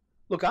about.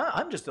 Look,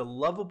 I'm just a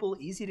lovable,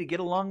 easy to get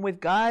along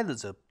with guy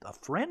that's a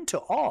friend to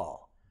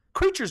all.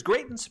 Creatures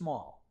great and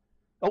small.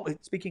 Oh,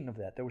 speaking of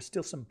that, there were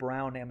still some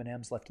brown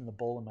M&Ms left in the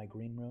bowl in my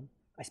green room.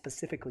 I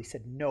specifically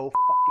said no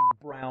fucking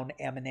brown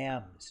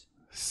M&Ms.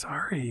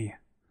 Sorry.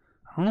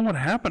 I don't know what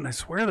happened. I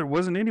swear there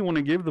wasn't anyone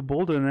who gave the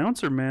bowl to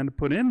announcer man to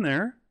put in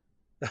there.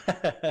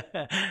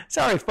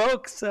 Sorry,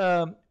 folks.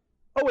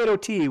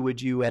 08OT,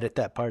 would you edit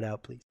that part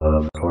out, please?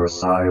 Of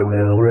course I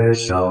will,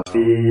 Rish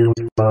Outfield,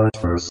 but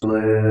first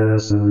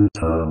listen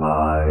to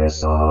my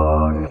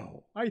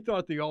song. I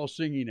thought the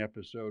all-singing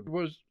episode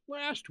was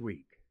last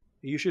week.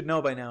 You should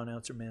know by now,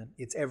 announcer man.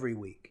 It's every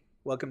week.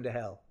 Welcome to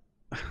hell.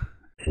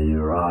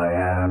 Here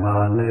I am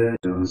on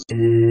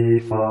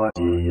Dunesteef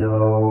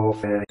Audio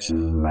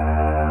Fiction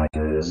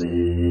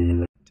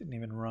Magazine. Didn't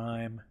even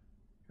rhyme.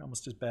 You're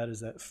almost as bad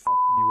as that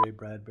fucking Ray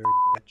Bradbury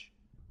bitch.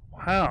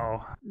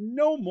 Wow.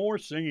 No more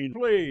singing,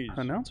 please.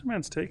 Announcer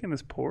man's taking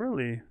this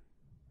poorly.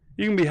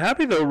 You can be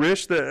happy, though,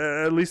 Rish, that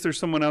at least there's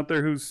someone out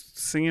there whose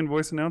singing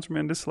voice announcer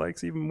man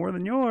dislikes even more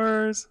than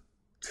yours.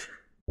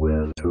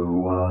 With two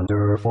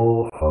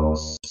wonderful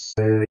hosts,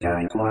 Big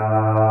and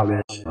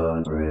Clavich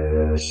and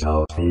Rish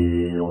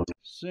Outfield.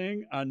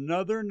 Sing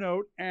another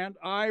note and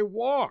I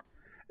walk.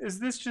 Is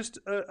this just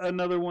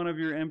another one of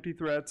your empty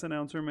threats,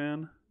 announcer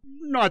man?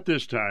 Not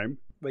this time.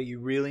 But you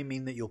really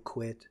mean that you'll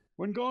quit?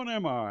 When gone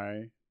am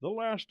I, the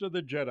last of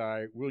the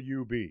Jedi will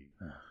you be.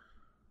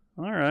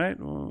 All right.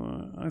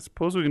 Well, I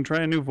suppose we can try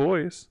a new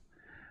voice.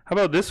 How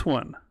about this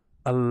one?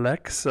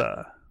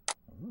 Alexa.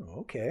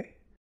 Oh, okay.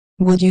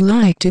 Would you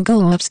like to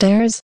go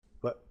upstairs?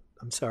 What?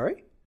 I'm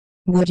sorry?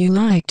 Would you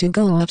like to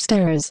go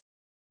upstairs?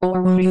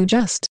 Or were you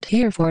just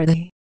here for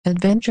the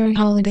adventure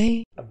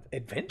holiday?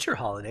 Adventure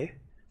holiday?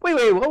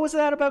 Wait, what was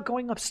that about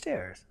going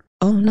upstairs?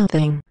 Oh,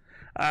 nothing.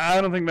 I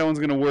don't think that one's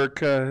going to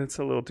work. It's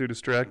a little too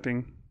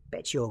distracting.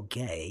 Bet you're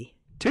gay.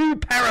 Too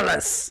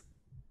perilous!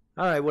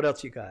 All right, what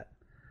else you got?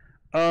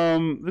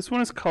 This one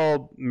is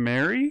called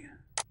Mary.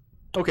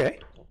 Okay.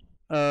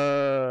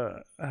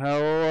 How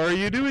are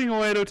you doing,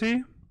 Oedo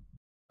T?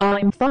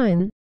 I'm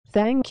fine,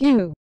 thank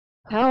you.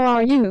 How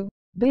are you,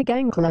 Big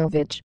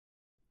Anklovich?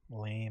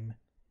 Lame.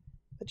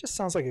 That just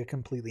sounds like a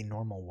completely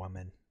normal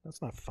woman.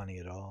 That's not funny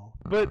at all.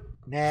 But,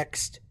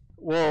 Next.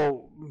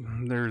 well,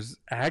 there's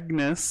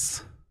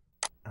Agnes.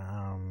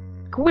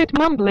 Quit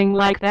mumbling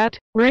like that,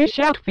 Rish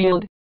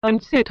Outfield,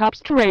 and sit up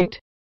straight.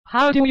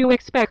 How do you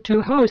expect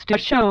to host a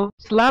show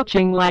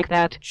slouching like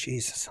that?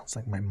 Jesus, sounds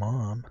like my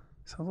mom.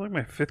 Sounds like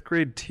my 5th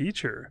grade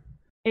teacher.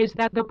 Is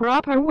that the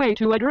proper way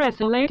to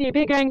address a lady,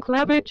 Big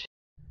Anklovich?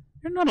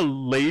 You're not a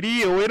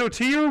lady, Oedo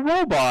T, you're a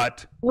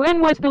robot.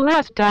 When was the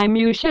last time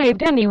you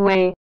shaved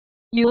anyway?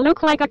 You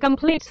look like a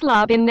complete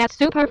slob in that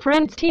Super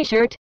Friends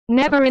t-shirt.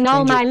 Never in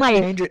all my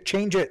life.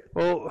 Change it.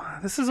 Well,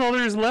 this is all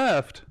there is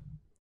left.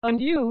 And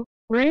you,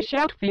 Rish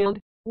Outfield,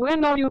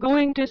 when are you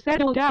going to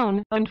settle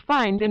down and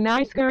find a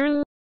nice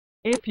girl?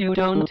 If you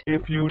don't,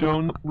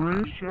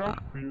 Rish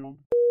Outfield.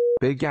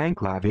 Big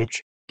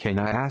Anklovich, can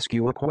I ask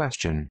you a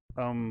question?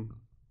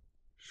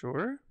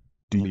 Sure?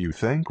 Do you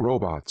think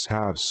robots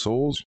have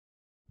souls?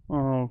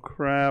 Oh,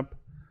 crap.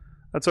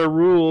 That's our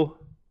rule.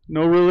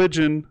 No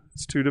religion.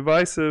 It's too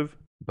divisive.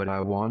 But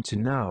I want to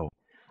know.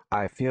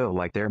 I feel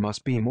like there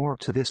must be more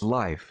to this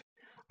life.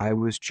 I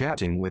was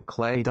chatting with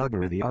Clay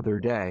Duggar the other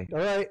day. All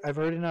right, I've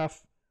heard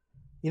enough.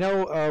 You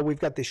know, we've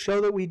got this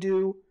show that we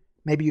do.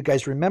 Maybe you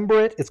guys remember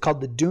it. It's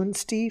called the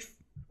Dunesteef.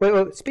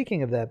 Wait,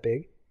 speaking of that,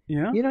 Big.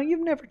 Yeah? You know,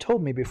 you've never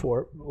told me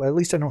before. Well, at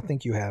least I don't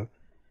think you have.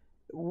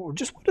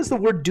 Just what does the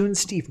word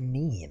Dunesteef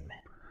mean?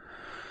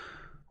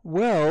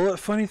 Well,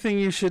 funny thing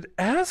you should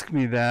ask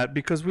me that,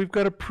 because we've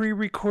got a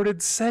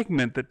pre-recorded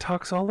segment that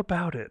talks all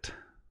about it.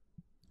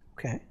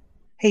 Okay.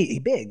 Hey,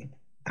 Big.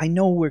 I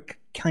know we're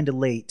kind of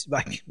late.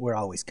 We're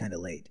always kind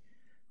of late.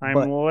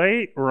 I'm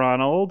late,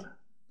 Ronald.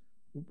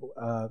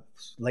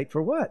 Late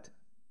for what?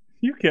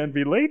 You can't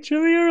be late.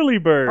 You're the early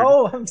bird.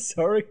 Oh, I'm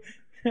sorry.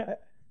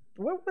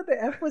 What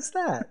the F was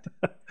that?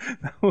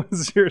 That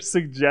was your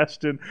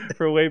suggestion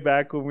for way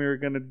back when we were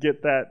going to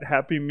get that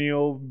Happy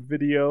Meal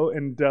video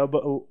and dub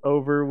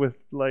over with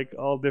like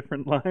all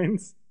different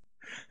lines.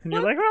 And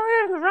you're like,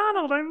 oh,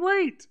 Ronald, I'm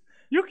late.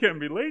 You can't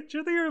be late.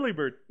 You're the early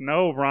bird.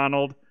 No,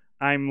 Ronald,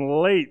 I'm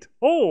late.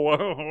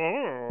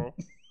 Oh.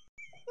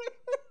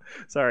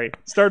 Sorry.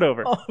 Start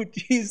over. Oh,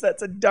 geez,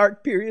 that's a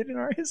dark period in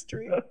our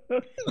history.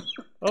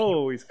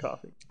 Oh, he's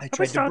coughing. I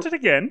tried to start it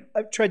again.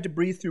 I've tried to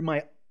breathe through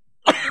my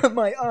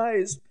my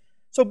eyes.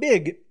 So,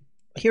 Big,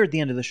 here at the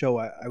end of the show,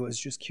 I was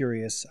just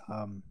curious.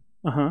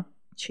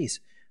 Jeez,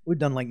 we've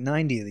done like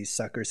 90 of these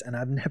suckers, and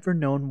I've never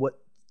known what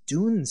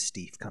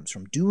Dunesteef comes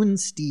from.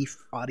 Dunesteef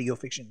Audio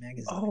Fiction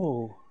Magazine.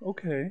 Oh,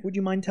 okay. Would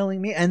you mind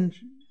telling me? And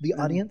the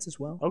audience as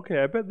well? Okay,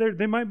 I bet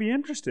they might be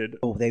interested.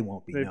 Oh, they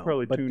won't be. They've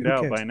probably tuned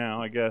out by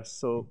now, I guess.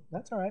 So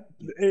that's all right.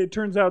 It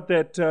turns out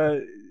that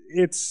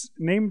it's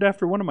named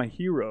after one of my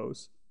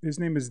heroes. His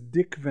name is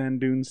Dick Van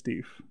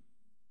Dunesteef.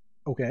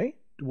 Okay.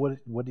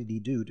 What did he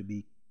do to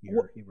be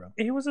your hero?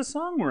 He was a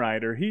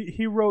songwriter.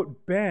 He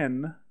wrote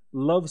Ben,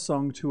 Love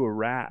Song to a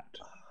Rat.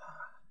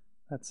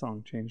 That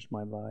song changed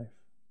my life.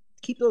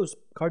 Keep those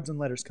cards and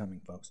letters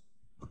coming, folks.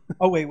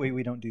 Oh, wait,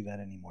 we don't do that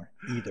anymore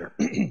either.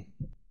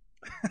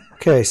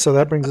 Okay, so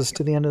that brings us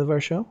to the end of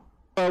our show.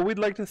 We'd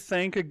like to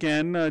thank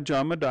again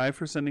John Medaille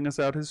for sending us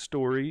out his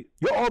story.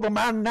 You're the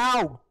man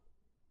now,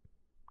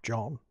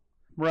 John.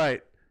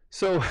 Right.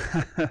 So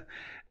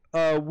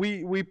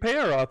we pay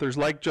our authors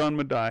like John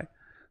Medaille,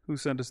 who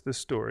sent us this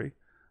story.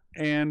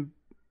 And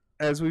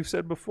as we've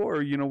said before,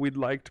 we'd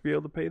like to be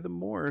able to pay them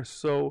more.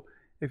 So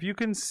if you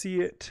can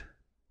see it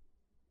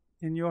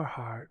in your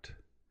heart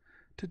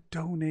to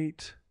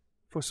donate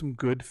for some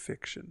good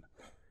fiction.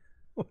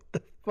 What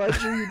the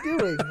fudge are you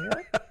doing,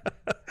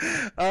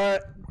 man?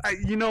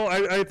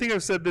 I think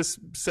I've said this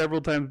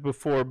several times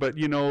before, but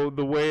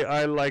the way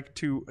I like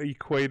to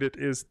equate it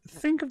is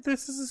think of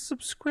this as a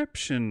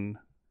subscription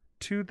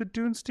to the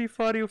Dunesteef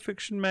Audio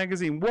Fiction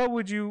Magazine. What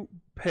would you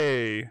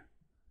pay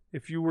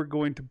if you were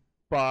going to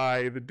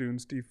buy the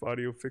Dunesteef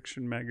Audio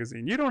Fiction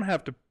Magazine? You don't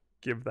have to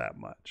give that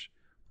much.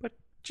 But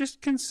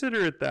just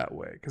consider it that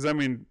way. Because, I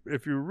mean,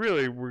 if you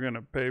really were going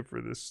to pay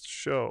for this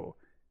show,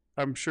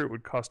 I'm sure it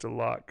would cost a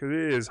lot. Because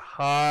it is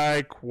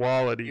high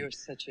quality. You're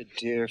such a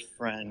dear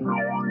friend.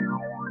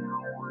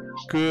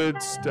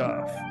 Good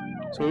stuff.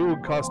 So it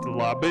would cost a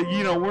lot. But,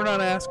 you know, we're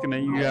not asking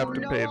that you have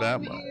to pay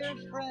that much.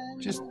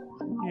 Just,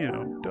 you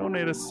know,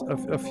 donate us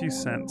a few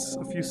cents,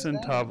 a few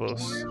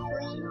centavos,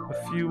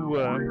 a few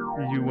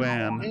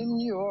yuan,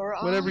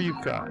 whatever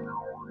you've got.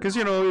 Because,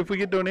 you know, if we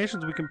get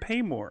donations, we can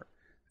pay more.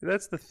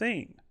 That's the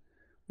thing.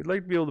 We'd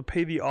like to be able to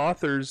pay the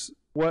authors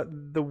what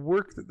the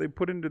work that they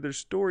put into their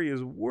story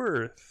is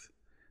worth.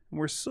 And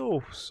we're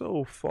so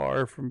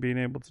far from being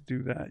able to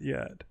do that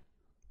yet.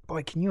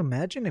 Boy, can you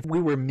imagine if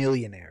we were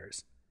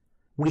millionaires?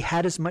 We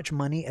had as much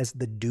money as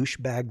the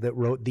douchebag that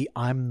wrote the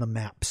I'm the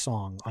Map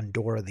song on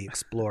Dora the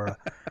Explorer.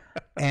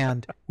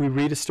 And we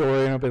read a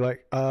story and I'll be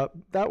like,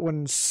 that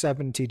one's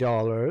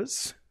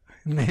 $70.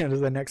 And then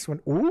the next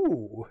one,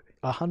 ooh,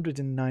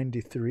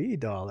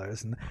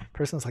 $193. And the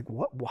person's like,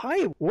 what?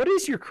 Why? What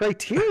is your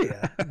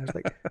criteria? And I was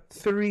like,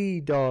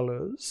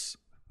 $3.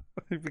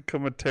 You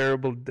become a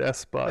terrible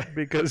despot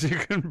because you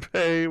can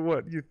pay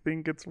what you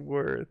think it's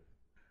worth.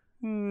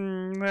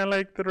 I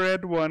like the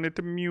red one. It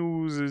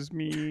amuses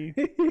me.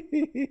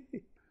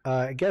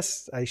 I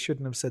guess I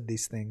shouldn't have said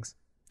these things.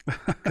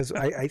 Because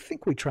I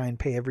think we try and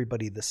pay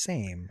everybody the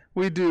same.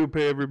 We do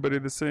pay everybody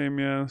the same,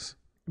 yes.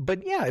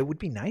 But yeah, it would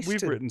be nice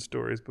We've written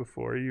stories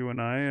before, you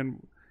and I,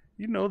 and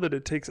you know that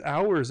it takes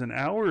hours and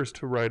hours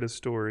to write a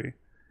story.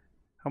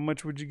 How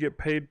much would you get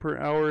paid per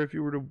hour if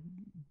you were to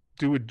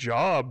do a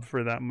job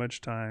for that much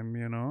time,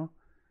 you know?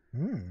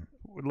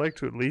 Would like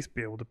to at least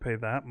be able to pay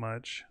that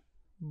much.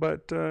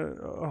 But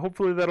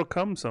hopefully that'll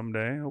come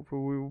someday.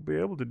 Hopefully we will be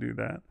able to do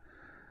that.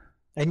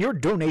 And your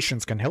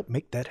donations can help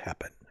make that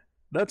happen.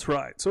 That's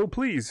right. So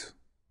please,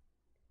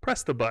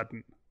 press the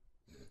button.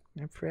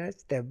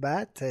 Press the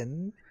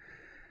button.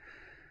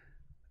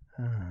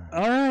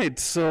 All right.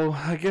 So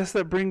I guess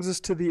that brings us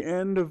to the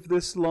end of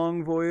this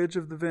long voyage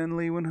of the Van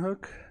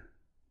Leeuwenhoek.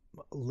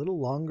 A little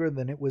longer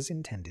than it was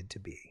intended to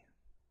be.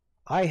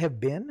 I have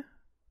been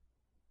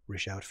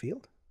Rish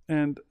Outfield.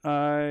 And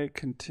I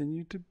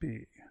continue to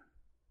be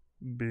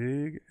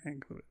Big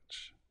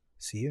Anklovich.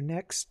 See you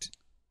next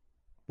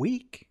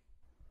week.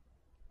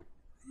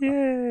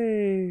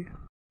 Yay!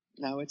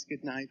 Now it's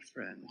good night,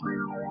 friend.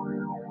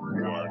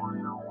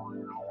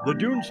 The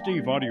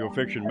Dunesteef Audio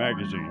Fiction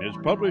Magazine is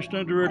published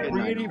under a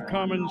Creative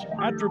Commons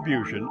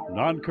Attribution,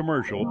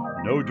 Non-Commercial,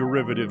 No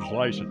Derivatives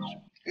license.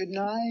 Good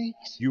night.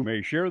 You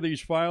may share these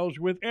files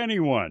with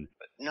anyone,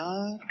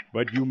 No.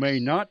 but you may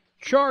not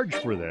charge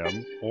for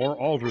them or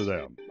alter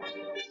them.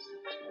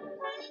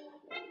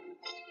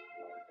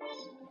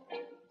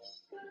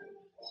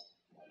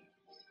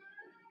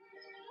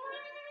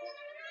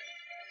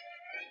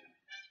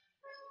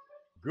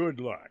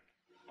 Good luck.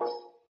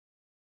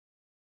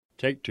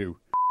 Take two.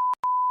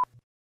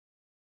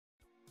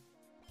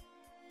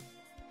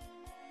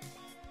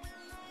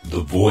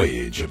 The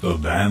Voyage of the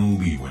Van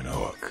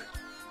Leeuwenhoek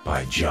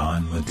by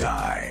John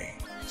Medaille.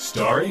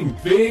 Starring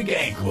Big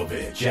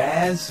Anklovich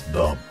as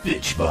the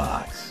Bitch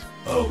Box.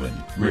 Oh,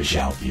 and Rish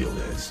Outfield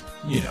is,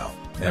 you know,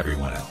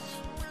 everyone else.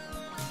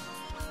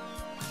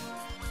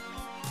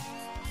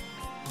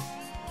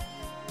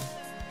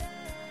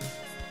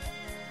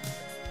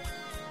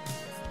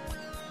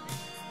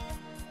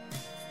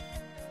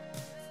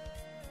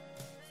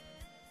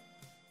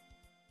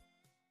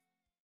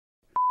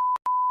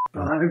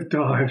 I've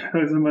died.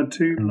 Those are my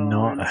two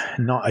lines.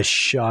 Not a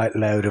shite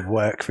load of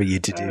work for you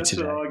to do today.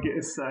 That's all I get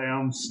to say.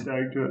 I'm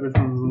stoked that this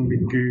one's going to be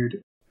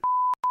good.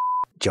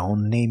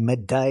 Johnny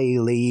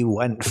Medaille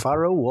went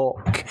for a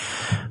walk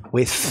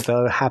with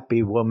a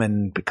happy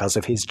woman because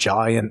of his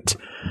giant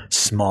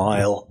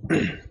smile.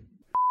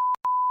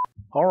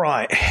 All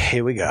right,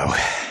 here we go.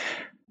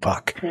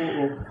 Fuck.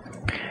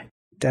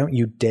 Don't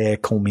you dare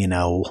call me an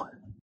owl.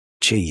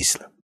 Jeez.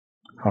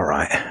 All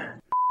right.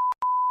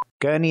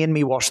 Gurney and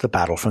me watched the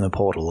battle from the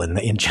portal in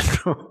the engine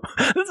room.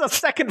 There's a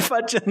second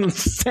fudging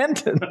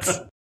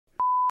sentence.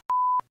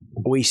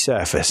 We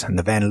surface in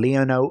the Van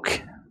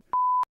Leeuwenhoek.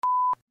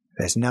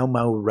 There's no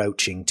more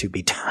roaching to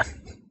be done.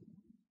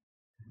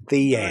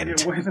 The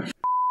end.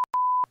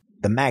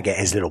 The maggot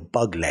has little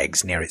bug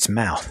legs near its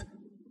mouth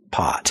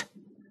part.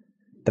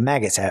 The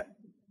maggot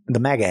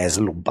has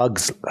little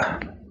bugs.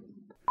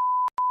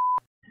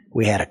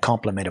 We had a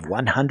complement of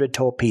 100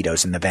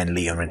 torpedoes in the Van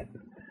Leeuwenhoek.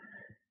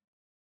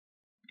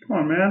 Come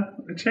on, man.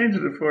 I changed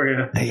it for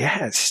you.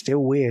 Yeah, it's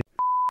still weird.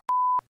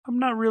 I'm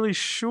not really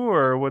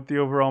sure what the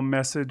overall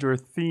message or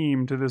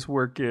theme to this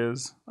work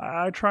is.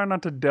 I try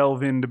not to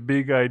delve into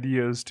big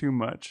ideas too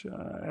much,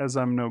 as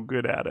I'm no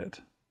good at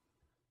it.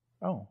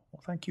 Oh,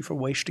 well, thank you for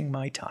wasting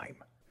my time.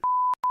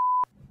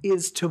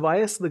 Is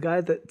Tobias the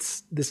guy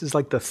this is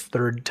like the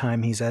third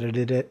time he's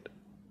edited it?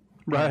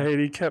 Right,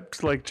 he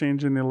kept like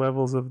changing the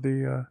levels of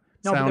the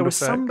No, sound but there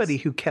was effects. Somebody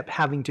who kept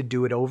having to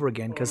do it over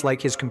again because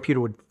like his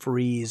computer would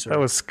freeze. That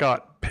was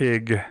Scott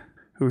Pig,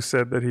 who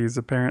said that he's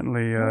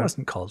apparently... It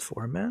wasn't called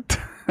for, man.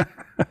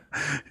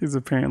 He's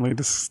apparently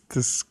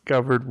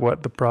discovered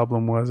what the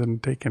problem was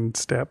and taken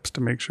steps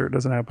to make sure it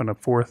doesn't happen a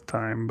fourth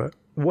time. But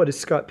what is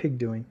Scott Pig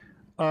doing?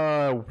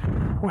 Help.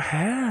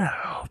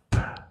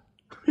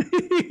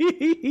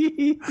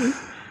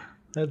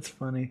 That's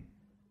funny.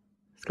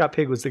 Scott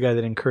Pig was the guy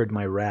that incurred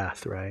my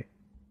wrath, right?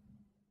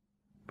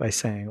 By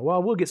saying,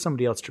 well, we'll get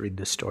somebody else to read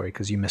this story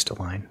because you missed a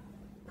line.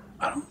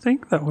 I don't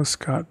think that was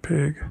Scott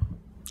Pig.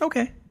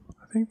 Okay.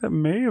 I think that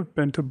may have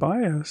been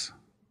Tobias.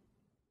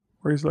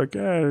 Where he's like,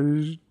 yeah,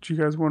 do you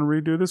guys want to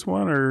redo this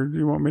one or do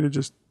you want me to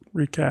just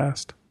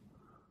recast?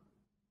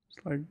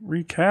 It's like,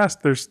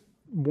 recast? There's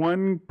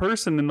one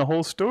person in the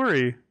whole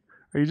story.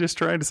 Are you just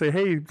trying to say,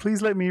 hey,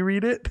 please let me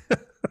read it?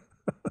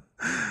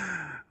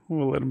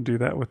 We'll let him do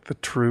that with the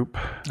troop.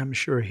 I'm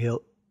sure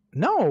he'll...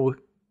 No,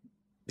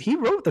 he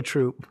wrote the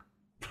troop.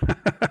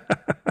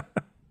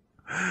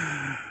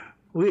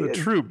 The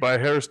Troop by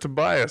Harris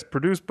Tobias,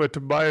 produced by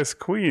Tobias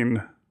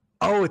Queen.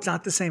 Oh, it's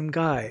not the same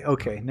guy.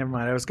 Okay, never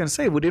mind. I was going to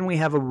say, well, didn't we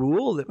have a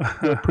rule that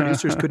the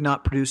producers could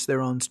not produce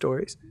their own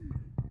stories?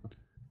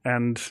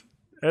 And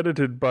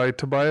edited by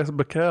Tobias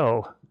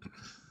Backel.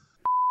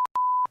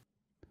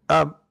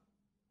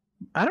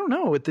 I don't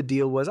know what the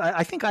deal was.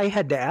 I think I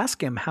had to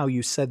ask him how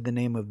you said the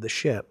name of the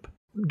ship.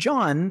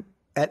 John,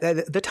 at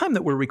the time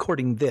that we're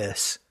recording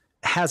this,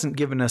 hasn't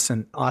given us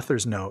an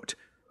author's note.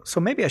 So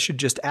maybe I should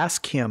just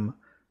ask him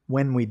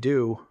when we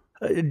do.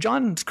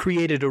 John's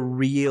created a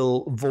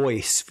real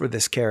voice for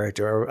this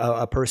character,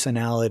 a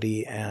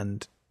personality,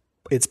 and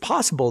it's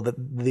possible that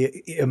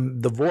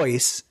the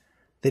voice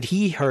that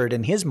he heard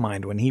in his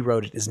mind when he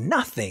wrote it is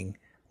nothing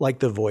like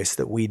the voice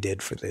that we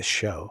did for this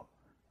show.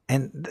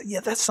 And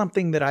yeah, that's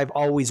something that I've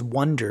always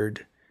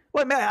wondered.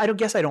 Well, I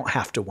guess I don't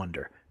have to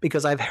wonder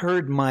because I've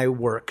heard my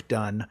work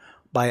done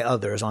by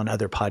others on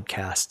other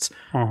podcasts.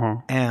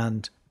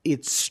 And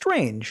it's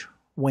strange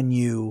when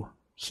you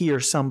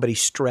hear somebody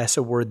stress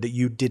a word that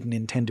you didn't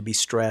intend to be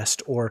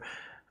stressed or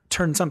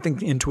turn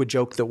something into a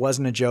joke that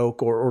wasn't a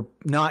joke or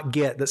not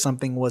get that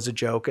something was a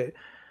joke.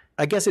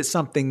 I guess it's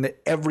something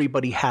that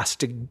everybody has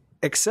to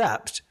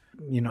accept,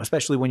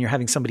 especially when you're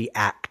having somebody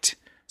act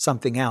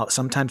something out.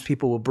 Sometimes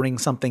people will bring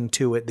something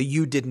to it that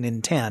you didn't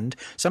intend.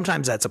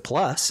 Sometimes that's a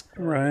plus.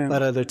 Right.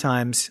 But other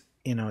times,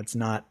 it's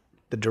not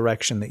the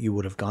direction that you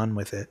would have gone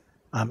with it.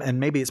 And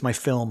maybe it's my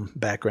film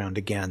background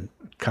again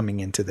coming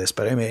into this,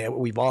 but I mean,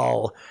 we've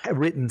all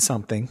written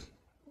something.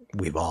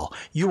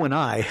 You and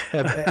I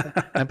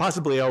have, and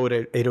possibly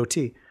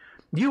 80T.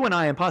 You and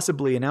I and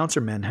possibly announcer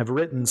men have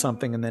written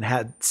something and then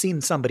had seen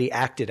somebody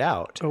act it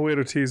out.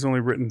 80T's only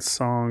written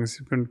songs.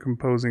 He's been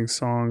composing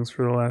songs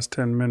for the last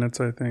 10 minutes,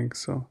 I think.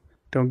 So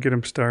don't get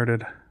him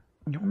started.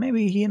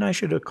 Maybe he and I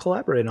should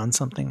collaborate on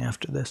something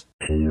after this.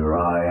 Here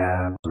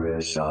I am,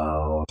 Rish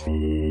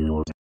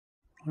Outfield.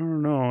 I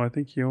don't know. I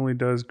think he only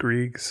does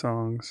Grieg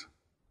songs.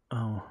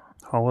 Oh.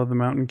 Hall of the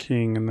Mountain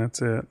King, and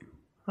that's it.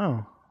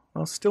 Oh.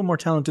 Well, still more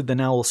talented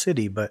than Owl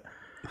City, but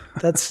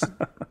that's...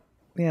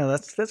 yeah,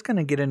 that's going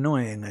to get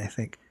annoying, I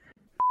think.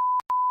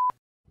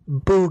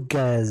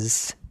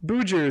 Boogers.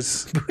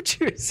 Boogers.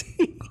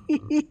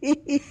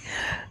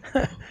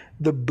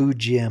 The Boo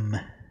Gym.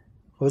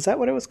 Was that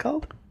what it was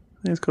called?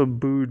 I think it's called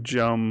Boo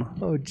Jum.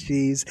 Oh,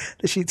 jeez.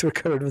 The sheets were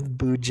covered with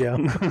Boo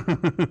Jum.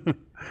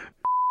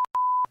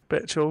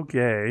 Bet you're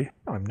gay.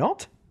 I'm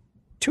not.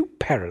 Too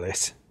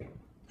perilous.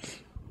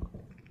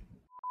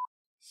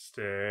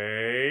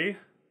 Stay.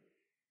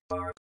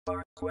 Bark,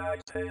 bark,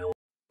 wagtail.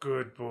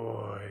 Good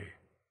boy.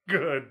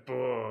 Good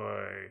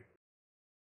boy.